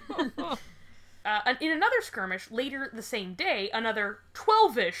another skirmish later the same day, another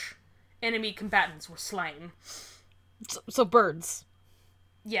 12-ish enemy combatants were slain. So birds.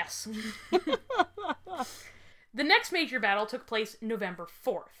 Yes. The next major battle took place November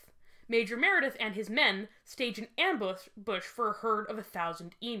 4th. Major Meredith and his men staged an ambush for a herd of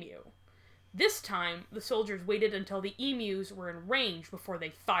 1,000 emu. This time, the soldiers waited until the emus were in range before they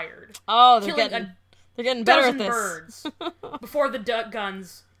fired. Oh, they're getting better at this. Birds before the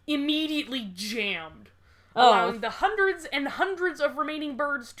guns immediately jammed, Oh. allowing the hundreds and hundreds of remaining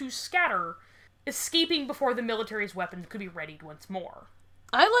birds to scatter, escaping before the military's weapons could be readied once more.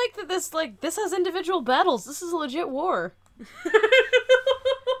 I like that this has individual battles. This is a legit war.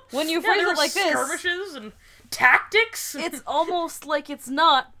 When you phrase it like this, skirmishes and tactics. it's almost like it's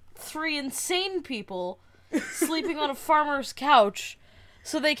not 3 insane people sleeping on a farmer's couch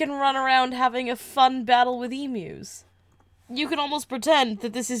so they can run around having a fun battle with emus. You can almost pretend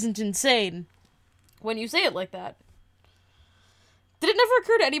that this isn't insane when you say it like that. Did it never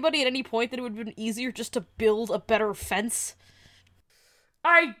occur to anybody at any point that it would have been easier just to build a better fence?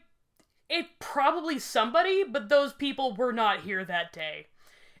 It probably somebody, but those people were not here that day.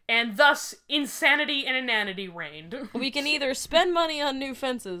 And thus, insanity and inanity reigned. We can either spend money on new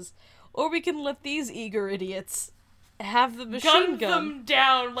fences, or we can let these eager idiots have the machine gun. Them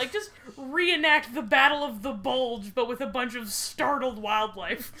down, like just reenact the Battle of the Bulge, but with a bunch of startled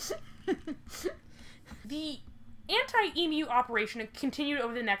wildlife. The anti-emu operation continued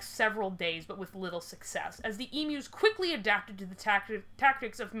over the next several days, but with little success, as the emus quickly adapted to the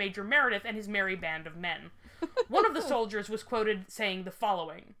tactics of Major Meredith and his merry band of men. One of the soldiers was quoted saying the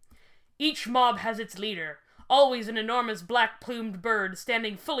following: "Each mob has its leader, always an enormous black-plumed bird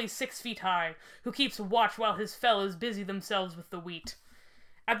standing fully 6 feet high, who keeps watch while his fellows busy themselves with the wheat.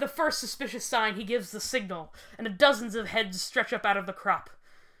 At the first suspicious sign he gives the signal, and dozens of heads stretch up out of the crop.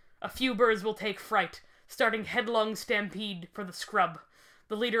 A few birds will take fright, starting headlong stampede for the scrub,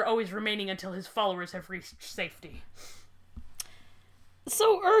 the leader always remaining until his followers have reached safety."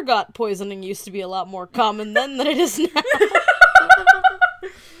 So ergot poisoning used to be a lot more common then than it is now.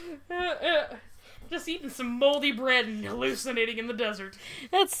 Just eating some moldy bread and hallucinating in the desert.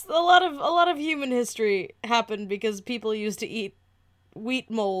 That's a lot of human history happened because people used to eat wheat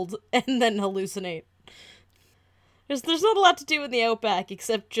mold and then hallucinate. There's not a lot to do in the outback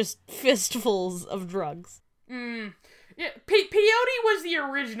except just fistfuls of drugs. Yeah, Peyote was the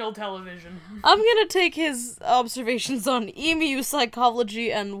original television. I'm gonna take his observations on emu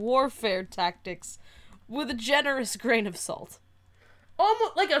psychology and warfare tactics with a generous grain of salt.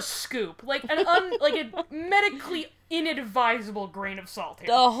 Almost like a scoop, like like a medically inadvisable grain of salt here.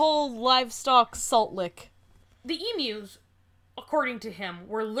 A whole livestock salt lick. The emus, according to him,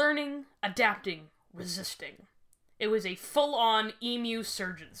 were learning, adapting, resisting. It was a full-on emu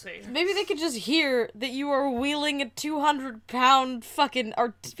surgency. Maybe they could just hear that you are wheeling a 200-pound fucking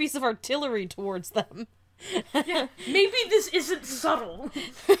piece of artillery towards them. Yeah, maybe this isn't subtle.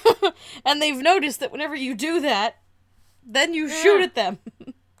 And they've noticed that whenever you do that, then you shoot at them.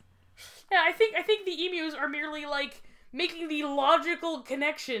 Yeah, I think the emus are merely, like, making the logical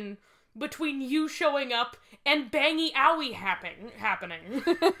connection between you showing up and Bangy Owie happening.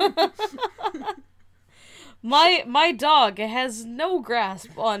 My dog has no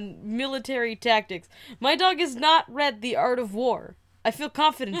grasp on military tactics. My dog has not read The Art of War. I feel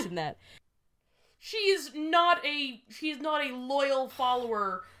confident in that. She is not a loyal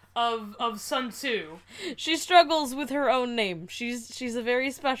follower of Sun Tzu. She struggles with her own name. She's a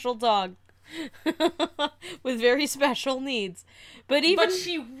very special dog. With very special needs. But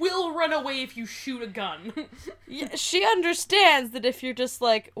she will run away if you shoot a gun. She understands that if you're just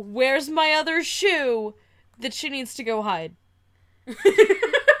like, "Where's my other shoe?" that she needs to go hide.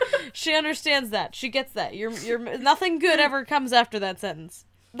 She understands that. She gets that. You're nothing good ever comes after that sentence.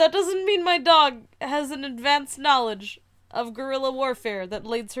 That doesn't mean my dog has an advanced knowledge of guerrilla warfare that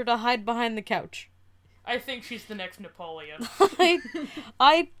leads her to hide behind the couch. I think she's the next Napoleon.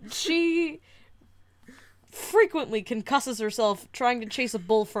 She frequently concusses herself trying to chase a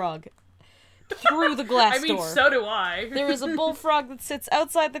bullfrog through the glass door. I mean, so do I. There is a bullfrog that sits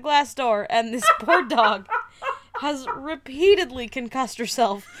outside the glass door, and this poor dog has repeatedly concussed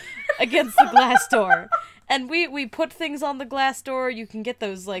herself against the glass door. And we put things on the glass door. You can get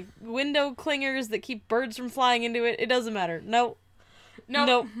those, like, window clingers that keep birds from flying into it. It doesn't matter. No.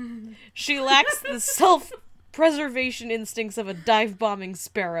 She lacks the self-preservation instincts of a dive-bombing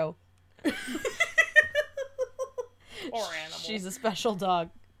sparrow. Or animal. She's a special dog.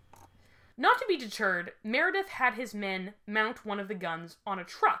 Not to be deterred, Meredith had his men mount one of the guns on a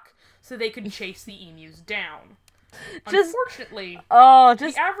truck so they could chase the emus down. Unfortunately,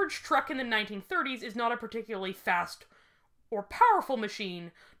 the average truck in the 1930s is not a particularly fast or powerful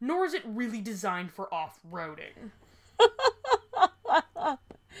machine, nor is it really designed for off-roading.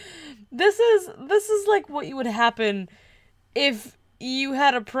 This is like what would happen if you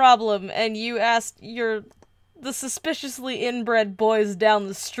had a problem and you asked the suspiciously inbred boys down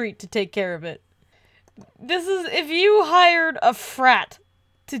the street to take care of it. This is if you hired a frat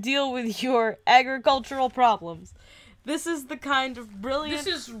to deal with your agricultural problems. This is the kind of brilliant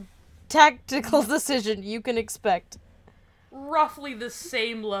tactical decision you can expect. Roughly the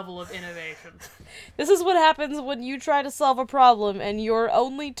same level of innovation. This is what happens when you try to solve a problem and your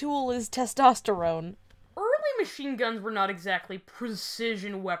only tool is testosterone. Early machine guns were not exactly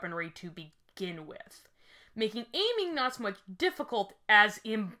precision weaponry to begin with, making aiming not so much difficult as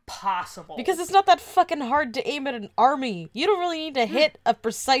impossible. Because it's not that fucking hard to aim at an army. You don't really need to hit a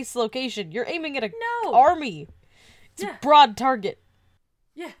precise location. You're aiming at an army. It's a broad target.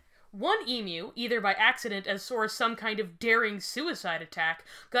 Yeah. One emu, either by accident or as some kind of daring suicide attack,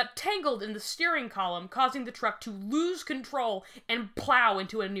 got tangled in the steering column, causing the truck to lose control and plow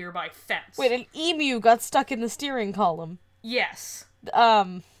into a nearby fence. Wait, an emu got stuck in the steering column? Yes. How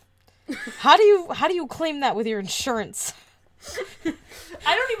do you claim that with your insurance?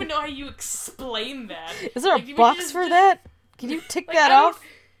 I don't even know how you explain that. Is there a box for that? Can you tick that off?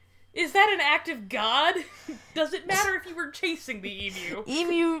 Is that an act of God? Does it matter if you were chasing the emu?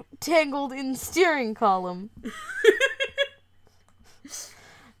 Emu tangled in steering column.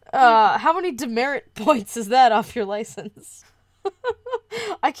 How many demerit points is that off your license?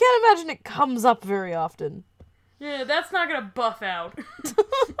 I can't imagine it comes up very often. Yeah, that's not gonna buff out.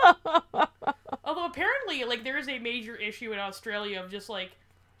 Although apparently, there is a major issue in Australia of just,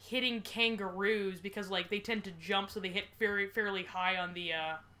 hitting kangaroos because, they tend to jump, so they hit fairly high on the,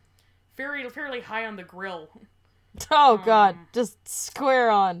 fairly high on the grill. Oh god, just square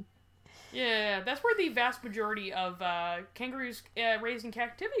on. Yeah, that's where the vast majority of kangaroos raised in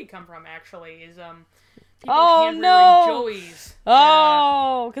captivity come from, actually, is people hand-rearing joeys.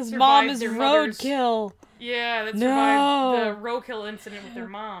 Oh, because mom is roadkill. Yeah, that survived the roadkill incident with their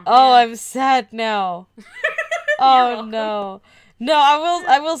mom. Oh, I'm sad now. Oh no. No,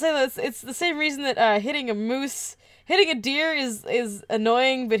 I will say that it's the same reason that hitting a deer is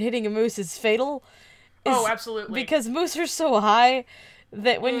annoying, but hitting a moose is fatal. Oh, absolutely. Because moose are so high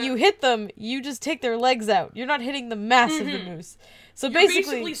that when you hit them, you just take their legs out. You're not hitting the mass of the moose. So you're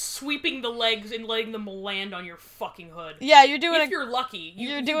basically sweeping the legs and letting them land on your fucking hood. Yeah, you're doing. If you're lucky,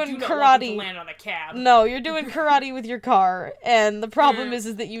 you're doing do karate. Not want them to land on a cab. No, you're doing karate with your car, and the problem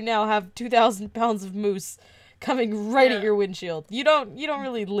is that you now have 2,000 pounds of moose coming right at your windshield. You don't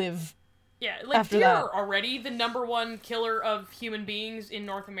really live. Yeah, after deer that. are already the #1 killer of human beings in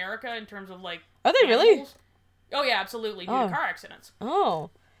North America in terms of Are they animals. really? Oh yeah, absolutely. Due to car accidents. Oh.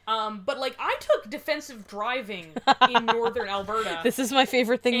 But I took defensive driving in northern Alberta. This is my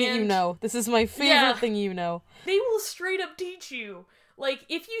favorite thing that you know. This is my favorite thing you know. They will straight up teach you.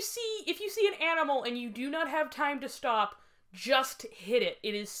 If you see an animal and you do not have time to stop, just hit it.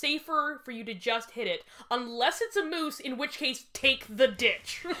 It is safer for you to just hit it. Unless it's a moose, in which case, take the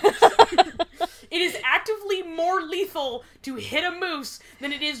ditch. It is actively more lethal to hit a moose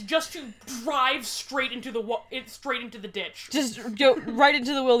than it is just to drive straight into the ditch. Just go right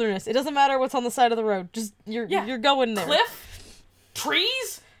into the wilderness. It doesn't matter what's on the side of the road. Just you're going there. Cliff,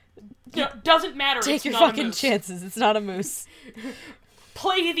 trees, doesn't matter. Take your fucking chances. It's not a moose.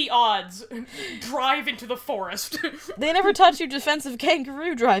 Play the odds. Drive into the forest. They never taught you defensive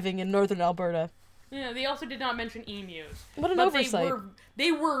kangaroo driving in northern Alberta. Yeah, they also did not mention emus. What an oversight.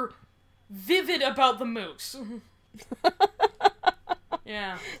 They were vivid about the moose.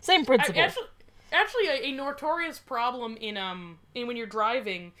 Yeah. Same principle. Actually, a notorious problem in when you're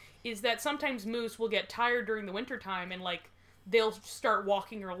driving is that sometimes moose will get tired during the wintertime and they'll start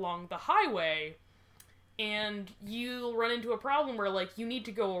walking along the highway. And you'll run into a problem where, you need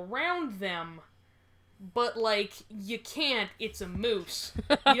to go around them, but, you can't. It's a moose.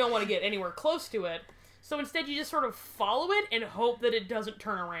 You don't want to get anywhere close to it. So instead you just sort of follow it and hope that it doesn't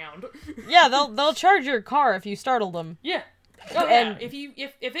turn around. Yeah, they'll charge your car if you startle them. Yeah. Oh, yeah.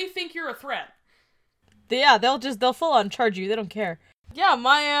 If they think you're a threat. Yeah, they'll full on charge you. They don't care. Yeah,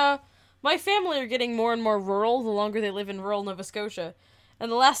 my family are getting more and more rural the longer they live in rural Nova Scotia.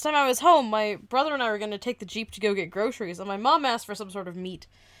 And the last time I was home, my brother and I were going to take the Jeep to go get groceries, and my mom asked for some sort of meat.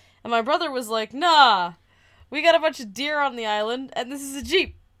 And my brother was like, nah, we got a bunch of deer on the island, and this is a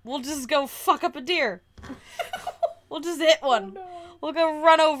Jeep. We'll just go fuck up a deer. We'll just hit one. Oh, no. We'll go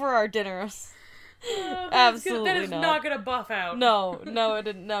run over our dinners. Absolutely that is not gonna buff out. No, it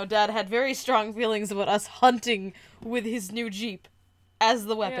didn't. No, Dad had very strong feelings about us hunting with his new Jeep as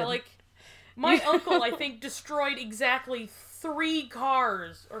the weapon. Yeah, like, my uncle, I think, destroyed exactly 3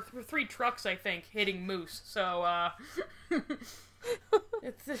 cars, or 3 trucks, I think, hitting moose. So,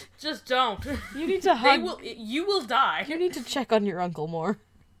 just don't. You need to hug. You will die. You need to check on your uncle more.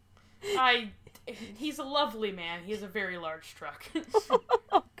 He's a lovely man. He has a very large truck.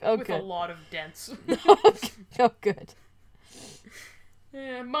 Oh, with good. a lot of dents. Oh, good.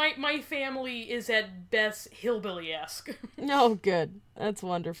 Yeah, my family is at best hillbilly-esque. Oh, good. That's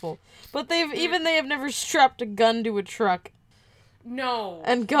wonderful. But they have never strapped a gun to a truck No.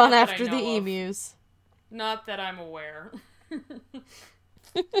 and gone not that I after the know of. emus. Not that I'm aware.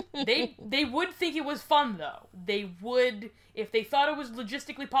 They would think it was fun, though. They would, if they thought it was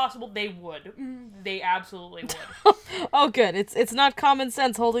logistically possible, they would. They absolutely would. Oh, good. It's not common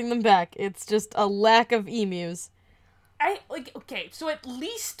sense holding them back. It's just a lack of emus. Okay, so at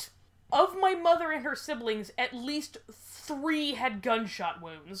least, of my mother and her siblings, at least 3 had gunshot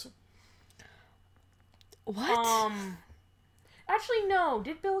wounds. What? Actually, no.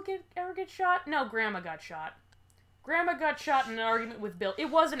 Did Bill ever get shot? No, Grandma got shot. Grandma got shot in an argument with Bill. It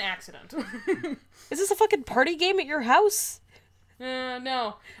was an accident. Is this a fucking party game at your house?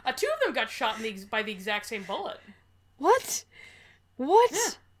 No. 2 of them got shot by the exact same bullet. What?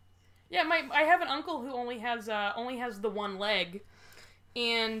 What? Yeah, I have an uncle who only has the one leg,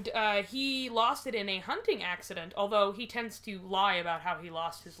 and he lost it in a hunting accident. Although he tends to lie about how he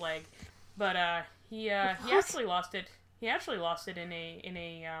lost his leg, but he actually lost it. He actually lost it in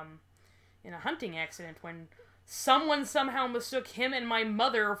a hunting accident when someone somehow mistook him and my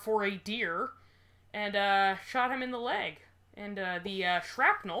mother for a deer, and shot him in the leg. And the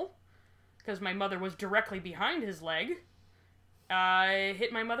shrapnel, because my mother was directly behind his leg,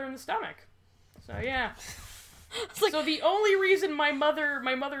 hit my mother in the stomach. So yeah. So the only reason my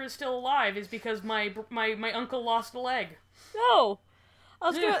mother is still alive is because my uncle lost a leg. No.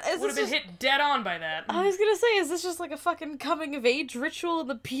 Would have been hit dead on by that. I was gonna say, is this just like a fucking coming of age ritual in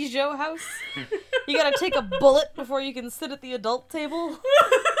the Peugeot house? You gotta take a bullet before you can sit at the adult table?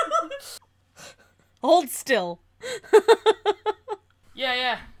 Hold still.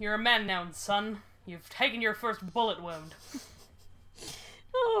 Yeah, you're a man now, son. You've taken your first bullet wound.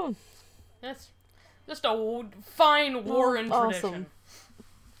 Oh. That's just a fine warren tradition. Awesome.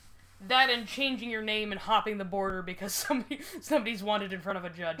 That and changing your name and hopping the border because somebody's wanted in front of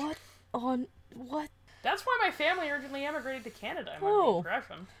a judge. What? That's why my family originally emigrated to Canada, I'm under the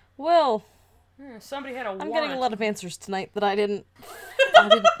impression. Well, somebody had a warrant. I'm getting a lot of answers tonight that I didn't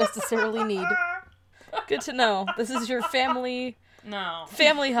necessarily need. Good to know. This is your family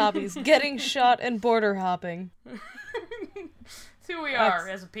hobbies. Getting shot and border hopping. It's who we are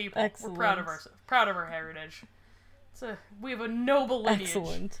as a people. Excellent. We're proud of our heritage. We have a noble lineage.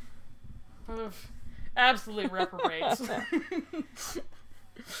 Excellent. Absolutely reprobates.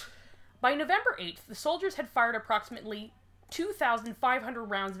 By November 8th, the soldiers had fired approximately 2,500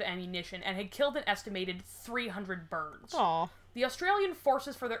 rounds of ammunition and had killed an estimated 300 birds. Aw. The Australian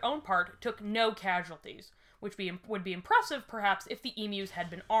forces, for their own part, took no casualties, which would be impressive, perhaps, if the emus had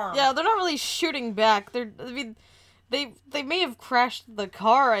been armed. Yeah, they're not really shooting back. They may have crashed the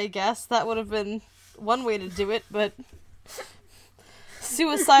car, I guess. That would have been one way to do it, but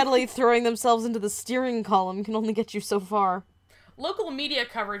suicidally throwing themselves into the steering column can only get you so far. Local media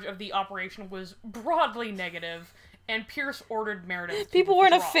coverage of the operation was broadly negative, and Pierce ordered Meredith to People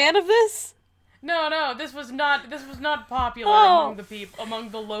weren't a withdraw. fan of this? No, this was not popular among the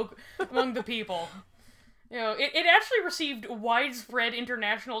people. You know, it actually received widespread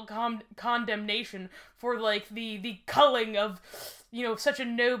international condemnation for, like, the culling of, you know, such a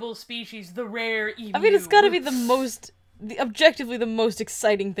noble species, the rare emu. I mean, it's gotta be objectively the most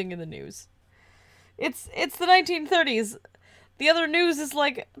exciting thing in the news. It's the 1930s. The other news is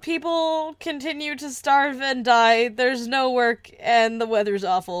like, people continue to starve and die, there's no work, and the weather's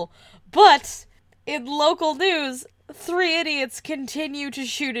awful. But, in local news, 3 idiots continue to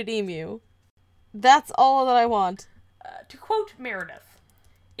shoot at emu. That's all that I want. To quote Meredith,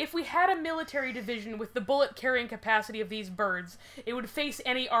 "If we had a military division with the bullet-carrying capacity of these birds, it would face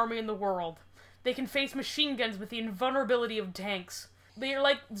any army in the world. They can face machine guns with the invulnerability of tanks. They are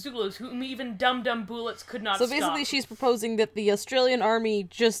like Zulus, whom even dum-dum bullets could not So stop." basically she's proposing that the Australian army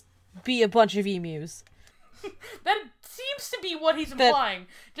just be a bunch of emus. That seems to be what he's implying.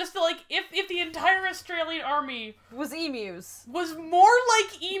 Just like, if the entire Australian army Was emus. was more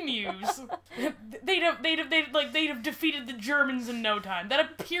like emus, they'd have defeated the Germans in no time. That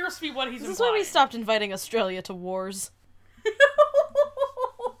appears to be what he's implying. This is why we stopped inviting Australia to wars.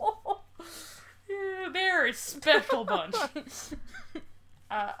 They're a special bunch.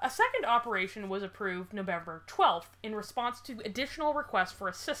 A second operation was approved November 12th in response to additional requests for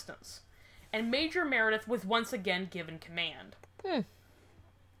assistance, and Major Meredith was once again given command.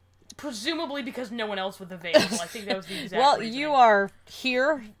 Presumably because no one else was available. I think that was the exact Well, reasoning. you are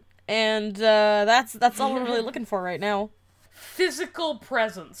here, and that's all we're really looking for right now. Physical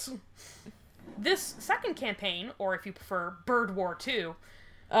presence. This second campaign, or if you prefer, Bird War II,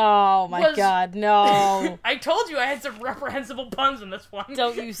 Oh my god, no. I told you I had some reprehensible puns in this one.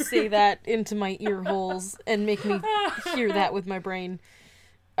 Don't you say that into my ear holes and make me hear that with my brain.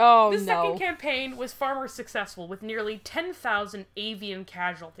 Oh, This no. second campaign was far more successful, with nearly 10,000 avian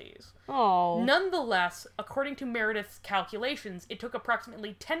casualties. Oh. Nonetheless, according to Meredith's calculations, it took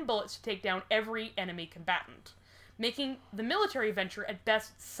approximately 10 bullets to take down every enemy combatant, making the military venture at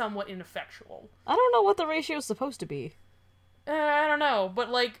best somewhat ineffectual. I don't know what the ratio is supposed to be. I don't know, but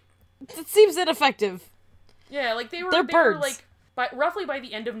like, It seems ineffective. yeah, like They're they were birds. like, roughly by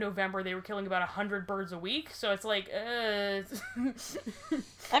the end of November, they were killing about 100 birds a week, so it's like, I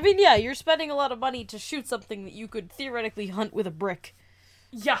mean, yeah, you're spending a lot of money to shoot something that you could theoretically hunt with a brick.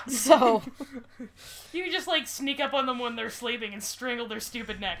 yeah. So, You just like sneak up on them when they're sleeping and strangle their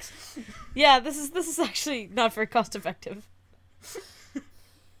stupid necks. yeah, this is actually not very cost effective.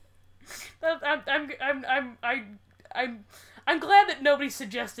 I'm glad that nobody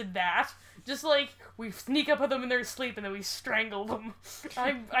suggested that. Just like we sneak up on them in their sleep and then we strangle them.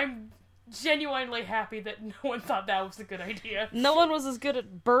 I'm genuinely happy that no one thought that was a good idea. No one was as good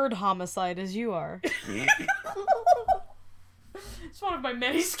at bird homicide as you are. It's one of my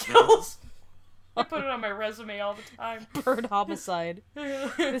many skills. I put it on my resume all the time. Bird homicide.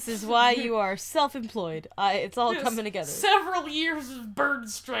 This is why you are self-employed. It's all coming together. Several years of bird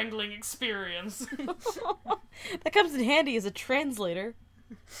strangling experience. That comes in handy as a translator.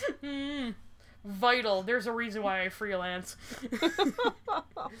 Vital. There's a reason why I freelance.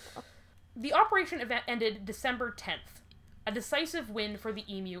 The operation event ended December 10th, a decisive win for the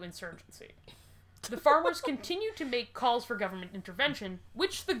emu insurgency. The farmers continued to make calls for government intervention,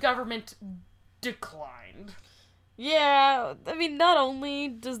 which the government declined. Yeah, I mean, not only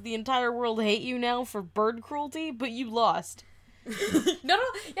does the entire world hate you now for bird cruelty, but you lost. Not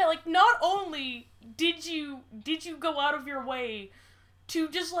only did you go out of your way to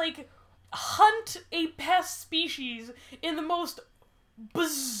just like hunt a pest species in the most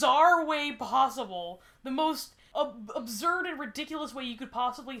bizarre way possible, the most absurd and ridiculous way you could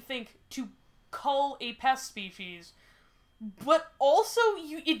possibly think to cull a pest species, but also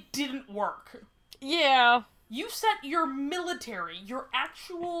it didn't work. Yeah. You set your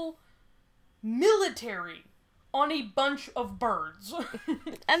actual military on a bunch of birds.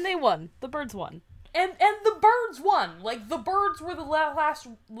 And they won. The birds won. And the birds won. Like, the birds were the last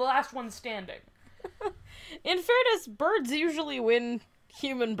one standing. In fairness, birds usually win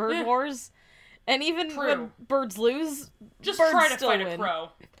human bird wars. And even True. when birds lose, Just birds try to still fight win. a crow.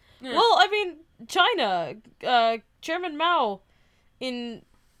 Yeah. Well, I mean, China, Chairman Mao,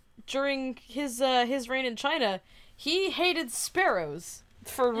 during his reign in China, he hated sparrows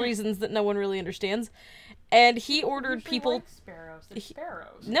for reasons that no one really understands, and he ordered people. Like sparrows. They're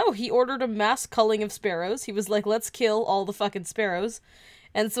sparrows. No, he ordered a mass culling of sparrows. He was like, "Let's kill all the fucking sparrows,"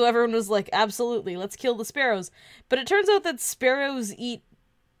 and so everyone was like, "Absolutely, let's kill the sparrows." But it turns out that sparrows eat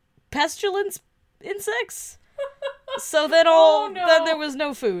pestilence insects. So then then there was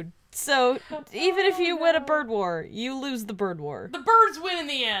no food. So even if you win a bird war, you lose the bird war. The birds win in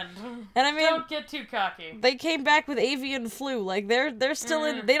the end. And I mean, Don't get too cocky. they came back with avian flu. Like they're still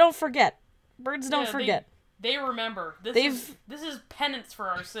in. They don't forget. Birds don't Yeah, forget. They remember. This is penance for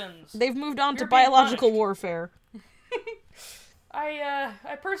our sins. They've moved on to You're being biological punished. warfare. I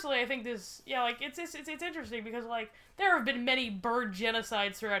personally, I think this, it's interesting because, like, there have been many bird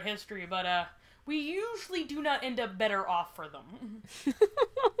genocides throughout history, but, we usually do not end up better off for them.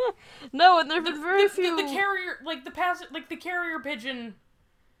 No, and there've been very few. The carrier, the carrier pigeon,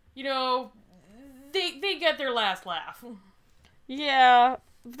 they get their last laugh. Yeah,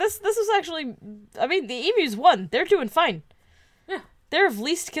 this was actually. I mean, the emus won. They're doing fine. Yeah. They're of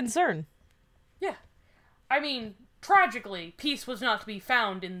least concern. Yeah. I mean, tragically, peace was not to be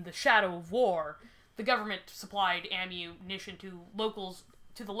found in the shadow of war. The government supplied ammunition to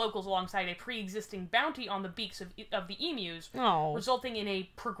the locals alongside a pre-existing bounty on the beaks of the emus, Oh. resulting in a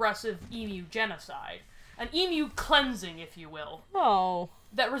progressive emu genocide. An emu cleansing, if you will, Oh.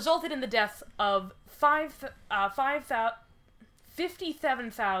 that resulted in the death of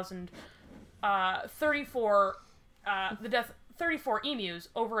 34 emus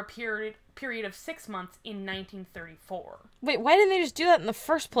over a period of 6 months in 1934. Wait, why didn't they just do that in the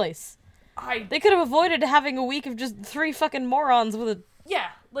first place? They could have avoided having a week of just 3 fucking morons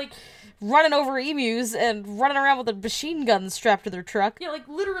running over emus and running around with a machine gun strapped to their truck. Yeah,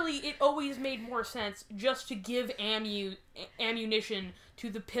 literally, it always made more sense just to give ammunition to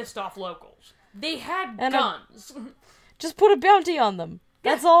the pissed off locals. They had guns. Just put a bounty on them.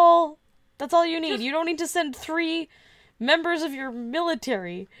 That's all. That's all you need. You don't need to send 3 members of your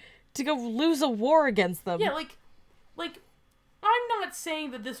military to go lose a war against them. Yeah, I'm not saying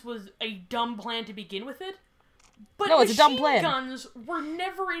that this was a dumb plan to begin with it, but no, it's a dumb plan. Machine guns were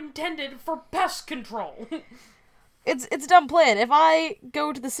never intended for pest control. It's a dumb plan. If I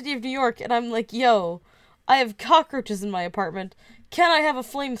go to the city of New York and I'm like, yo, I have cockroaches in my apartment, can I have a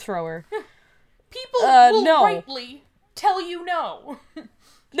flamethrower? People will no. rightly tell you no.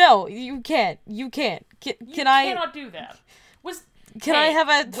 No, you can't. You can't. Can I? You cannot do that. Can I have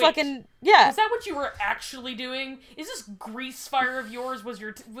a fucking... Yeah. Is that what you were actually doing? Is this grease fire of yours, was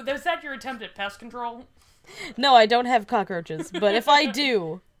that your attempt at pest control? No, I don't have cockroaches, but if I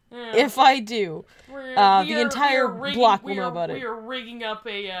do, the entire block will know about it. We are rigging up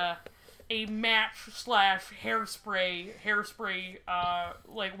a match / hairspray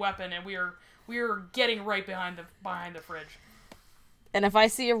weapon, and we are getting right behind the fridge. And if I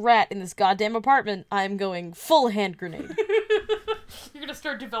see a rat in this goddamn apartment, I'm going full hand grenade. You're gonna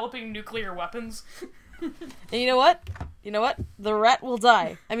start developing nuclear weapons. And you know what? The rat will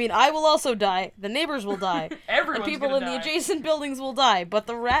die. I mean, I will also die. The neighbors will die. Everyone's the people gonna in die. the adjacent buildings will die, but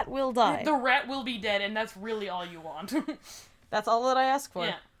the rat will die. The rat will be dead, and that's really all you want. That's all that I ask for.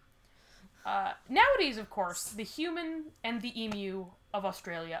 Yeah. Nowadays, of course, the human and the emu of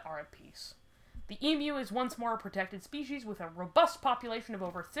Australia are at peace. The emu is once more a protected species with a robust population of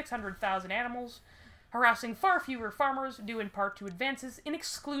over 600,000 animals, harassing far fewer farmers due in part to advances in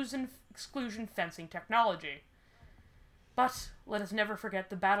exclusion fencing technology. But let us never forget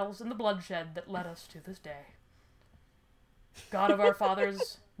the battles and the bloodshed that led us to this day. God of our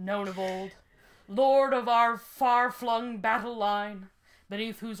fathers, known of old, Lord of our far-flung battle line,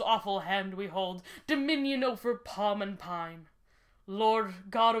 beneath whose awful hand we hold dominion over palm and pine. Lord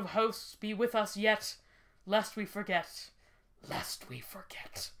God of hosts, be with us yet, lest we forget.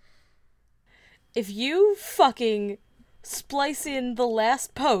 If you fucking splice in the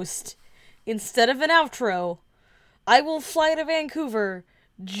last post instead of an outro, I will fly to Vancouver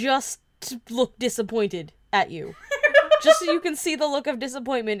just to look disappointed at you. Just so you can see the look of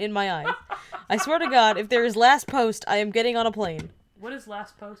disappointment in my eyes. I swear to God, if there is last post, I am getting on a plane. What does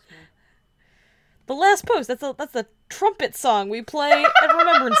last post mean? The last post, that's the trumpet song we play at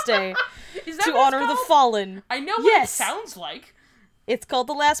Remembrance Day to honor the fallen. I know what it sounds like. It's called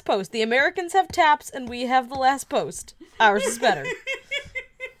the last post. The Americans have taps and we have the last post. Ours is better.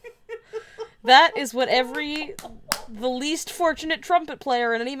 That is what the least fortunate trumpet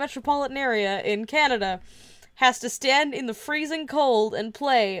player in any metropolitan area in Canada has to stand in the freezing cold and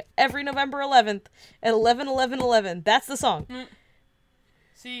play every November 11th at 11:11:11. That's the song.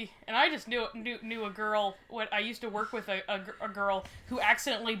 See, and I just knew a girl. I used to work with a girl who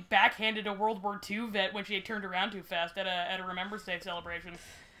accidentally backhanded a World War II vet when she had turned around too fast at a Remembrance Day celebration.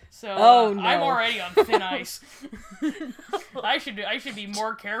 So no. I'm already on thin ice. I should be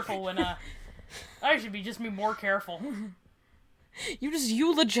more careful when I should be more careful. You just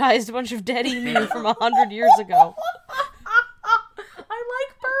eulogized a bunch of dead emu from 100 years ago. I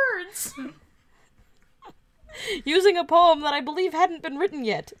like birds. Using a poem that I believe hadn't been written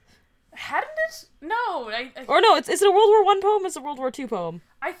yet. Hadn't it? No. Or no, is it a World War I poem or is it a World War II poem?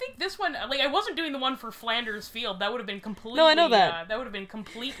 I think this one, I wasn't doing the one for Flanders Field. That would have been completely... No, I know that. That would have been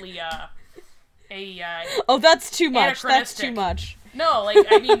completely, oh, that's too much. That's anachronistic. too much. No,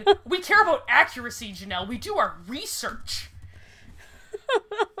 I mean, we care about accuracy, Janelle. We do our research.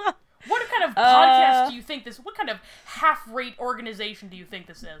 What kind of podcast do you think this... What kind of half-rate organization do you think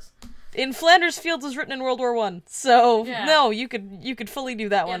this is? In Flanders Fields was written in World War I, so no, you could fully do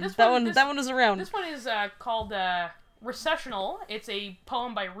that one. That one was around. This one is called Recessional. It's a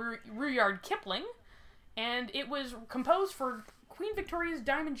poem by Rudyard Kipling, and it was composed for Queen Victoria's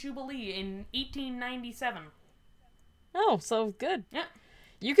Diamond Jubilee in 1897. Oh, so good. Yeah.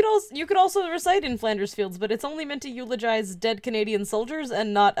 You could also recite in Flanders Fields, but it's only meant to eulogize dead Canadian soldiers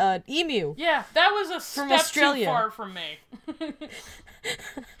and not emu. Yeah, that was a from step Australia. too far from me.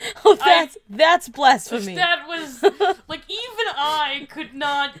 Oh, that's blasphemy. That was even I could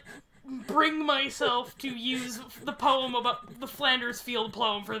not bring myself to use the poem about the Flanders Field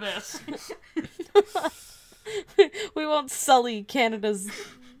poem for this. We won't sully Canada's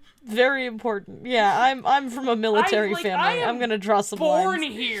very important. Yeah, I'm from a military family. I'm gonna draw some lines. Born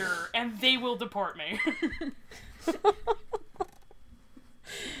here, and they will deport me.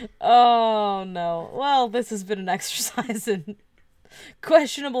 Oh no. Well, this has been an exercise in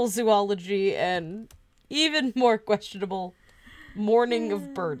questionable zoology and even more questionable mourning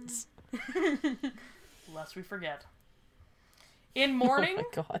of birds. Lest we forget. In mourning, Oh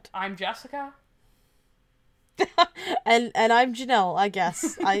my god. I'm Jessica. And I'm Janelle, I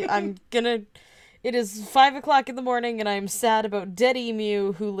guess. I'm gonna. It is 5 o'clock in the morning, and I'm sad about dead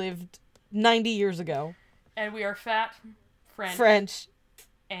emu who lived 90 years ago. And we are fat, French,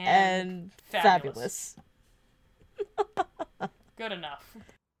 and and fabulous. Good enough.